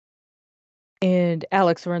 And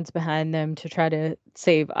Alex runs behind them to try to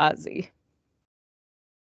save Ozzy.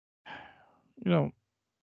 You know,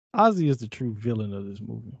 Ozzy is the true villain of this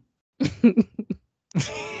movie.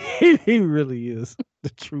 He really is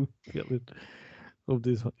the true villain of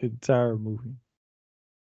this entire movie.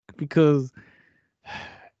 Because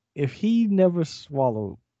if he never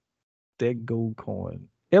swallowed that gold coin,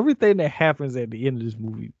 everything that happens at the end of this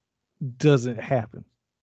movie doesn't happen.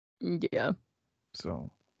 Yeah.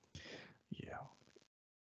 So, yeah.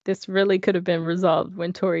 This really could have been resolved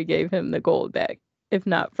when Tori gave him the gold back, if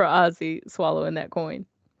not for Ozzy swallowing that coin.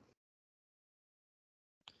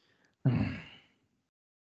 And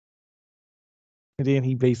then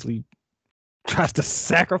he basically tries to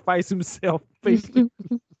sacrifice himself. Basically,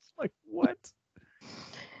 it's like what?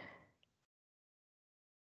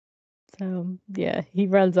 So yeah, he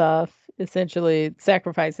runs off, essentially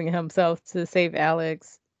sacrificing himself to save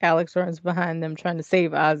Alex. Alex runs behind them trying to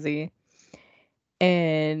save Ozzy.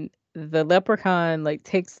 And the leprechaun like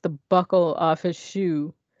takes the buckle off his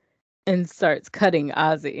shoe and starts cutting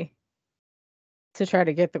Ozzy to try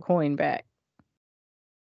to get the coin back.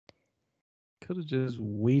 Could have just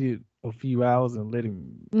waited a few hours and let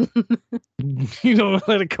him,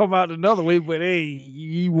 let it come out another way. But hey,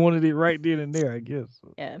 he wanted it right then and there, I guess.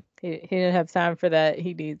 Yeah, he didn't have time for that.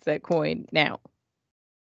 He needs that coin now.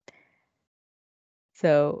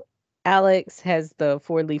 So Alex has the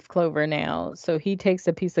four-leaf clover now. So he takes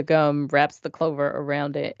a piece of gum, wraps the clover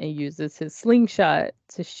around it, and uses his slingshot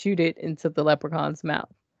to shoot it into the leprechaun's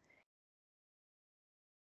mouth.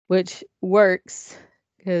 which works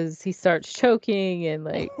because he starts choking and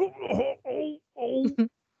like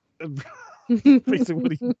Basically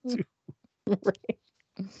what he do. right.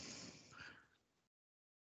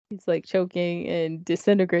 He's like choking and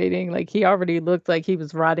disintegrating. Like he already looked like he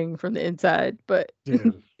was rotting from the inside, but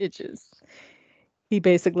Yeah. it just he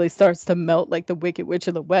basically starts to melt like the Wicked Witch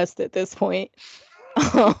of the West at this point.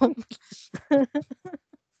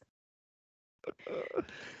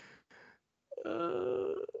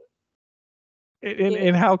 Uh, Yeah.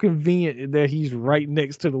 and how convenient that he's right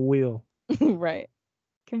next to the wheel. Right.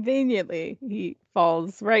 Conveniently, he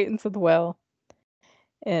falls right into the well.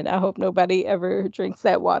 And I hope nobody ever drinks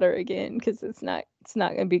that water again because it's not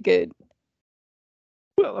gonna be good.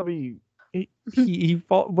 Well, I mean, he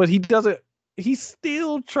fought, but he doesn't. He's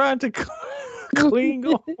still trying to cling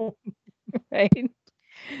on. Right.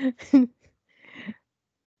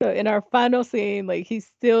 So in our final scene, like he's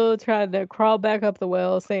still trying to crawl back up the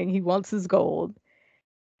well, saying he wants his gold.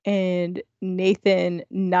 And Nathan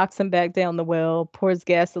knocks him back down the well, pours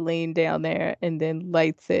gasoline down there, and then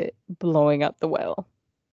lights it, blowing up the well.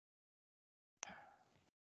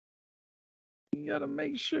 You gotta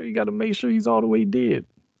make sure. You gotta make sure he's all the way dead.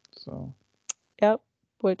 So. Yep.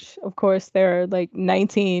 Which, of course, there are like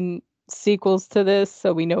 19 sequels to this,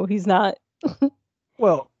 so we know he's not.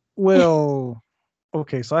 Well.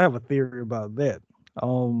 Okay, so I have a theory about that.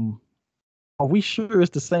 Are we sure it's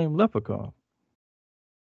the same leprechaun?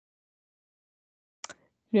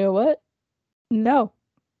 You know what? No.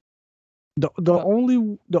 The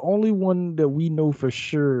only one that we know for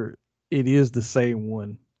sure it is the same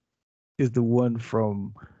one is the one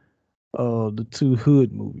from the two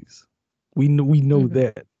Hood movies. We know Mhm.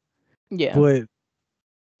 that. Yeah. But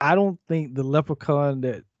I don't think the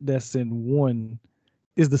leprechaun that's in one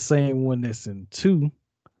is the same one that's in two.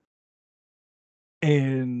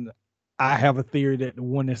 And I have a theory that the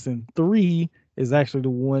one that's in three is actually the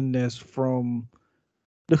one that's from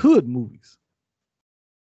the Hood movies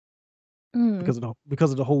Mm.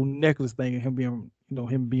 because of the whole necklace thing and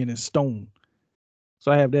him being in stone.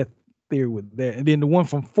 So I have that theory with that. And then the one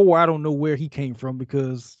from four, I don't know where he came from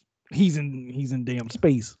because he's in damn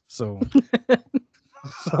space. So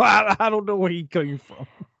so I don't know where he came from.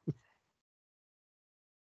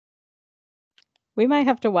 We might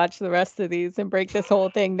have to watch the rest of these and break this whole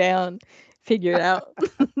thing down, figure it out.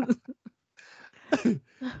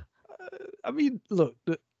 I mean, look,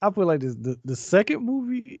 I feel like this. The second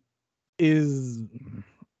movie is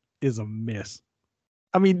a mess.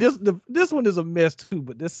 I mean, this one is a mess too,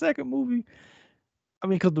 but the second movie, I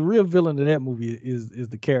mean, because the real villain of that movie is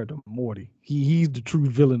the character Morty. He's the true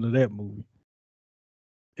villain of that movie,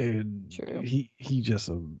 and True. he's just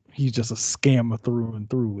a scammer through and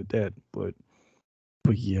through with that. But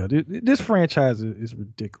yeah, this franchise is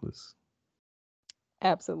ridiculous.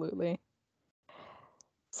 Absolutely.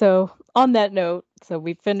 So, on that note, so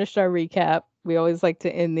we finished our recap. We always like to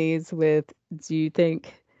end these with do you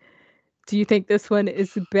think this one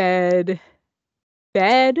is bad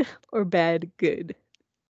or bad good?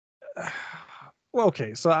 Well,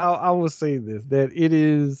 okay, so I will say this that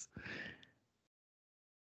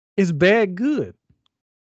it's bad good.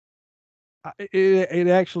 It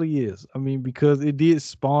actually is. I mean, because it did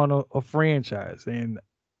spawn a franchise, and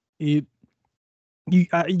it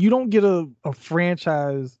you don't get a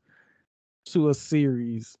franchise to a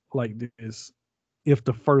series like this if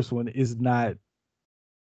the first one is not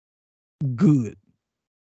good.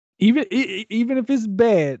 Even if it's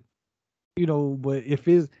bad, but if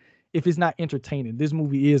it's not entertaining, this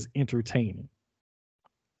movie is entertaining.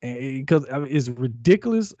 Because it's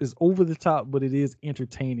ridiculous, it's over the top, but it is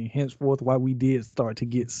entertaining. Henceforth, why we did start to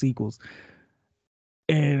get sequels.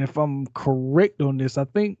 And if I'm correct on this, I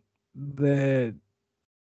think that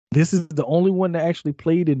this is the only one that actually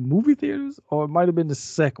played in movie theaters, or it might have been the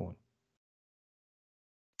second one.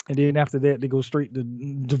 And then after that, they go straight to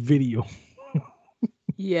the video.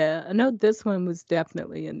 Yeah, I know this one was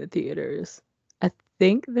definitely in the theaters. I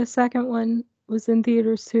think the second one was in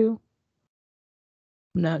theaters too.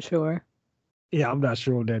 I'm not sure. Yeah, I'm not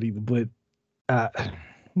sure on that either, uh,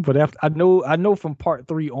 but after I know from part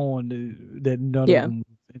 3 on that none of Yeah. them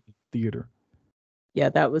was in the theater. Yeah,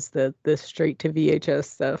 that was the straight to VHS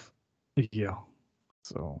stuff. Yeah.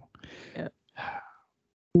 So, Yeah.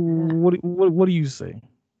 what do you say?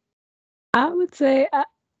 I would say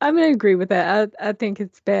I'm gonna agree with that. I think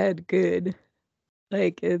it's bad good.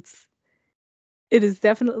 Like it is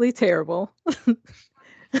definitely terrible.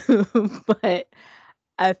 But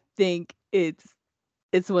I think it's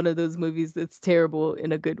one of those movies that's terrible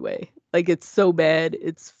in a good way. Like it's so bad,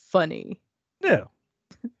 it's funny. Yeah.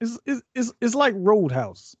 It's like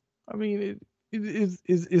Roadhouse. I mean,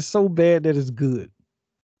 it's so bad that it's good.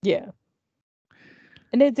 Yeah.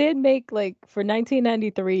 And it did make, like, for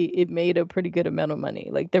 1993, it made a pretty good amount of money.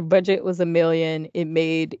 Like, their budget was $1 million. It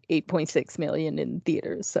made $8.6 million in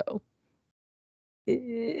theaters. So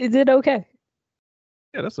it did okay.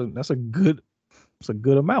 Yeah, that's a good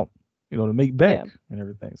amount, to make Yeah. back and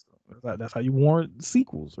everything. So that's how you warrant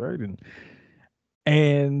sequels, right?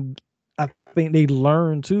 And I think they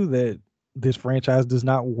learned too that this franchise does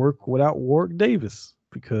not work without Warwick Davis,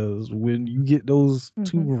 because when you get those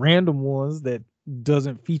two Mhm. random ones that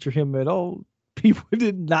doesn't feature him at all, people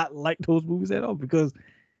did not like those movies at all, because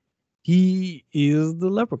he is the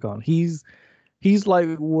Leprechaun. He's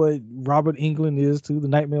like what Robert Englund is to the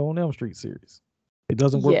Nightmare on Elm Street series. It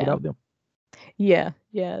doesn't work Yeah. without them. Yeah.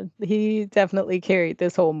 Yeah. He definitely carried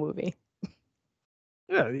this whole movie.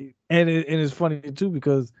 Yeah, and it's funny too,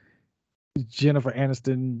 because Jennifer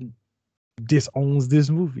Aniston disowns this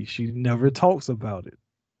movie. She never talks about it.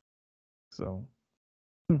 So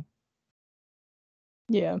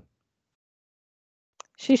Yeah.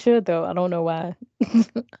 She should, though. I don't know why.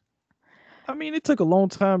 I mean, it took a long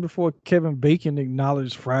time before Kevin Bacon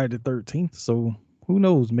acknowledged Friday the 13th. So who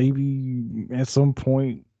knows? Maybe at some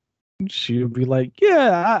point she'll be like,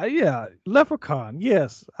 yeah, Leprechaun.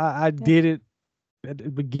 Yes, I Yeah. did it at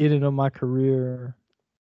the beginning of my career.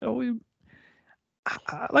 Like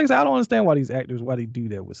I said, I don't understand why these actors, why they do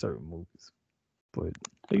that with certain movies, but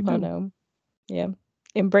they I don't do. know. Yeah.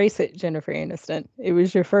 Embrace it, Jennifer Aniston. It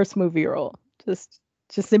was your first movie role. Just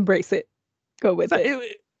embrace it. Go with So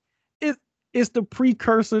it. it's the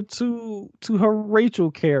precursor to her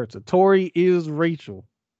Rachel character. Tori is Rachel.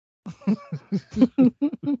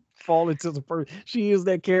 Fall into the first. She is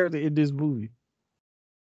that character in this movie.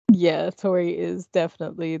 Yeah, Tori is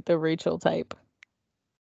definitely the Rachel type.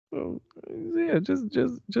 So yeah,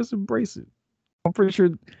 just embrace it. I'm pretty sure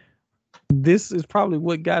this is probably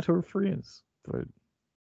what got her friends. But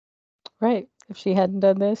Right. If she hadn't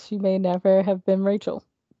done this, she may never have been Rachel.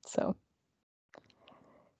 So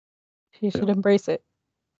she should yeah, embrace it.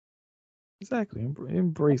 exactly,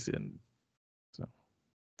 embrace it. So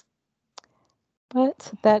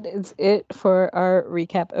But that is it for our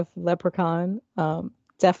recap of Leprechaun.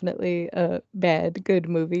 Definitely a bad, good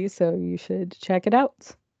movie, so you should check it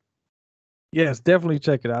out. yes, definitely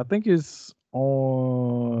check it out. I think it's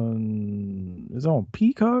on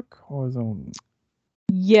Peacock, or is it on.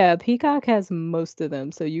 Yeah, Peacock has most of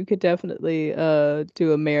them, so you could definitely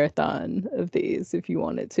do a marathon of these if you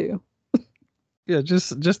wanted to. Yeah,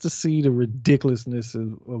 just to see the ridiculousness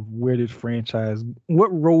of where this franchise, what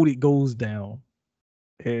road it goes down,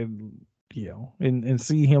 and and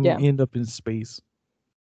see him Yeah. end up in space.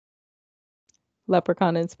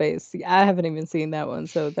 Leprechaun in Space. I haven't even seen that one,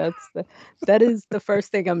 so that is the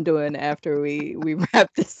first thing I'm doing after we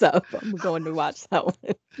wrap this up. I'm going to watch that one.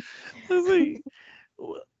 It's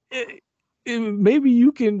like, maybe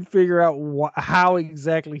you can figure out how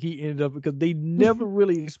exactly he ended up, because they never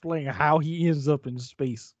really explain how he ends up in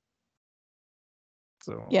space.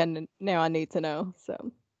 So Yeah, now I need to know.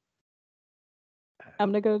 So I'm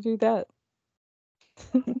gonna go do that.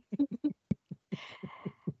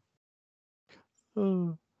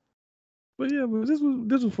 uh, but yeah, but this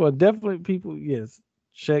was fun. Definitely, people. Yes,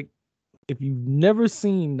 check if you've never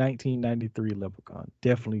seen 1993 Leprechaun.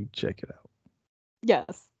 Definitely check it out.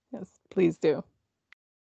 Yes, please do.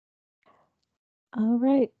 All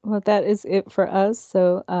right. Well, that is it for us.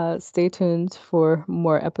 So stay tuned for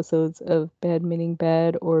more episodes of Bad Meaning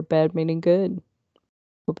Bad or Bad Meaning Good.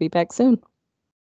 We'll be back soon.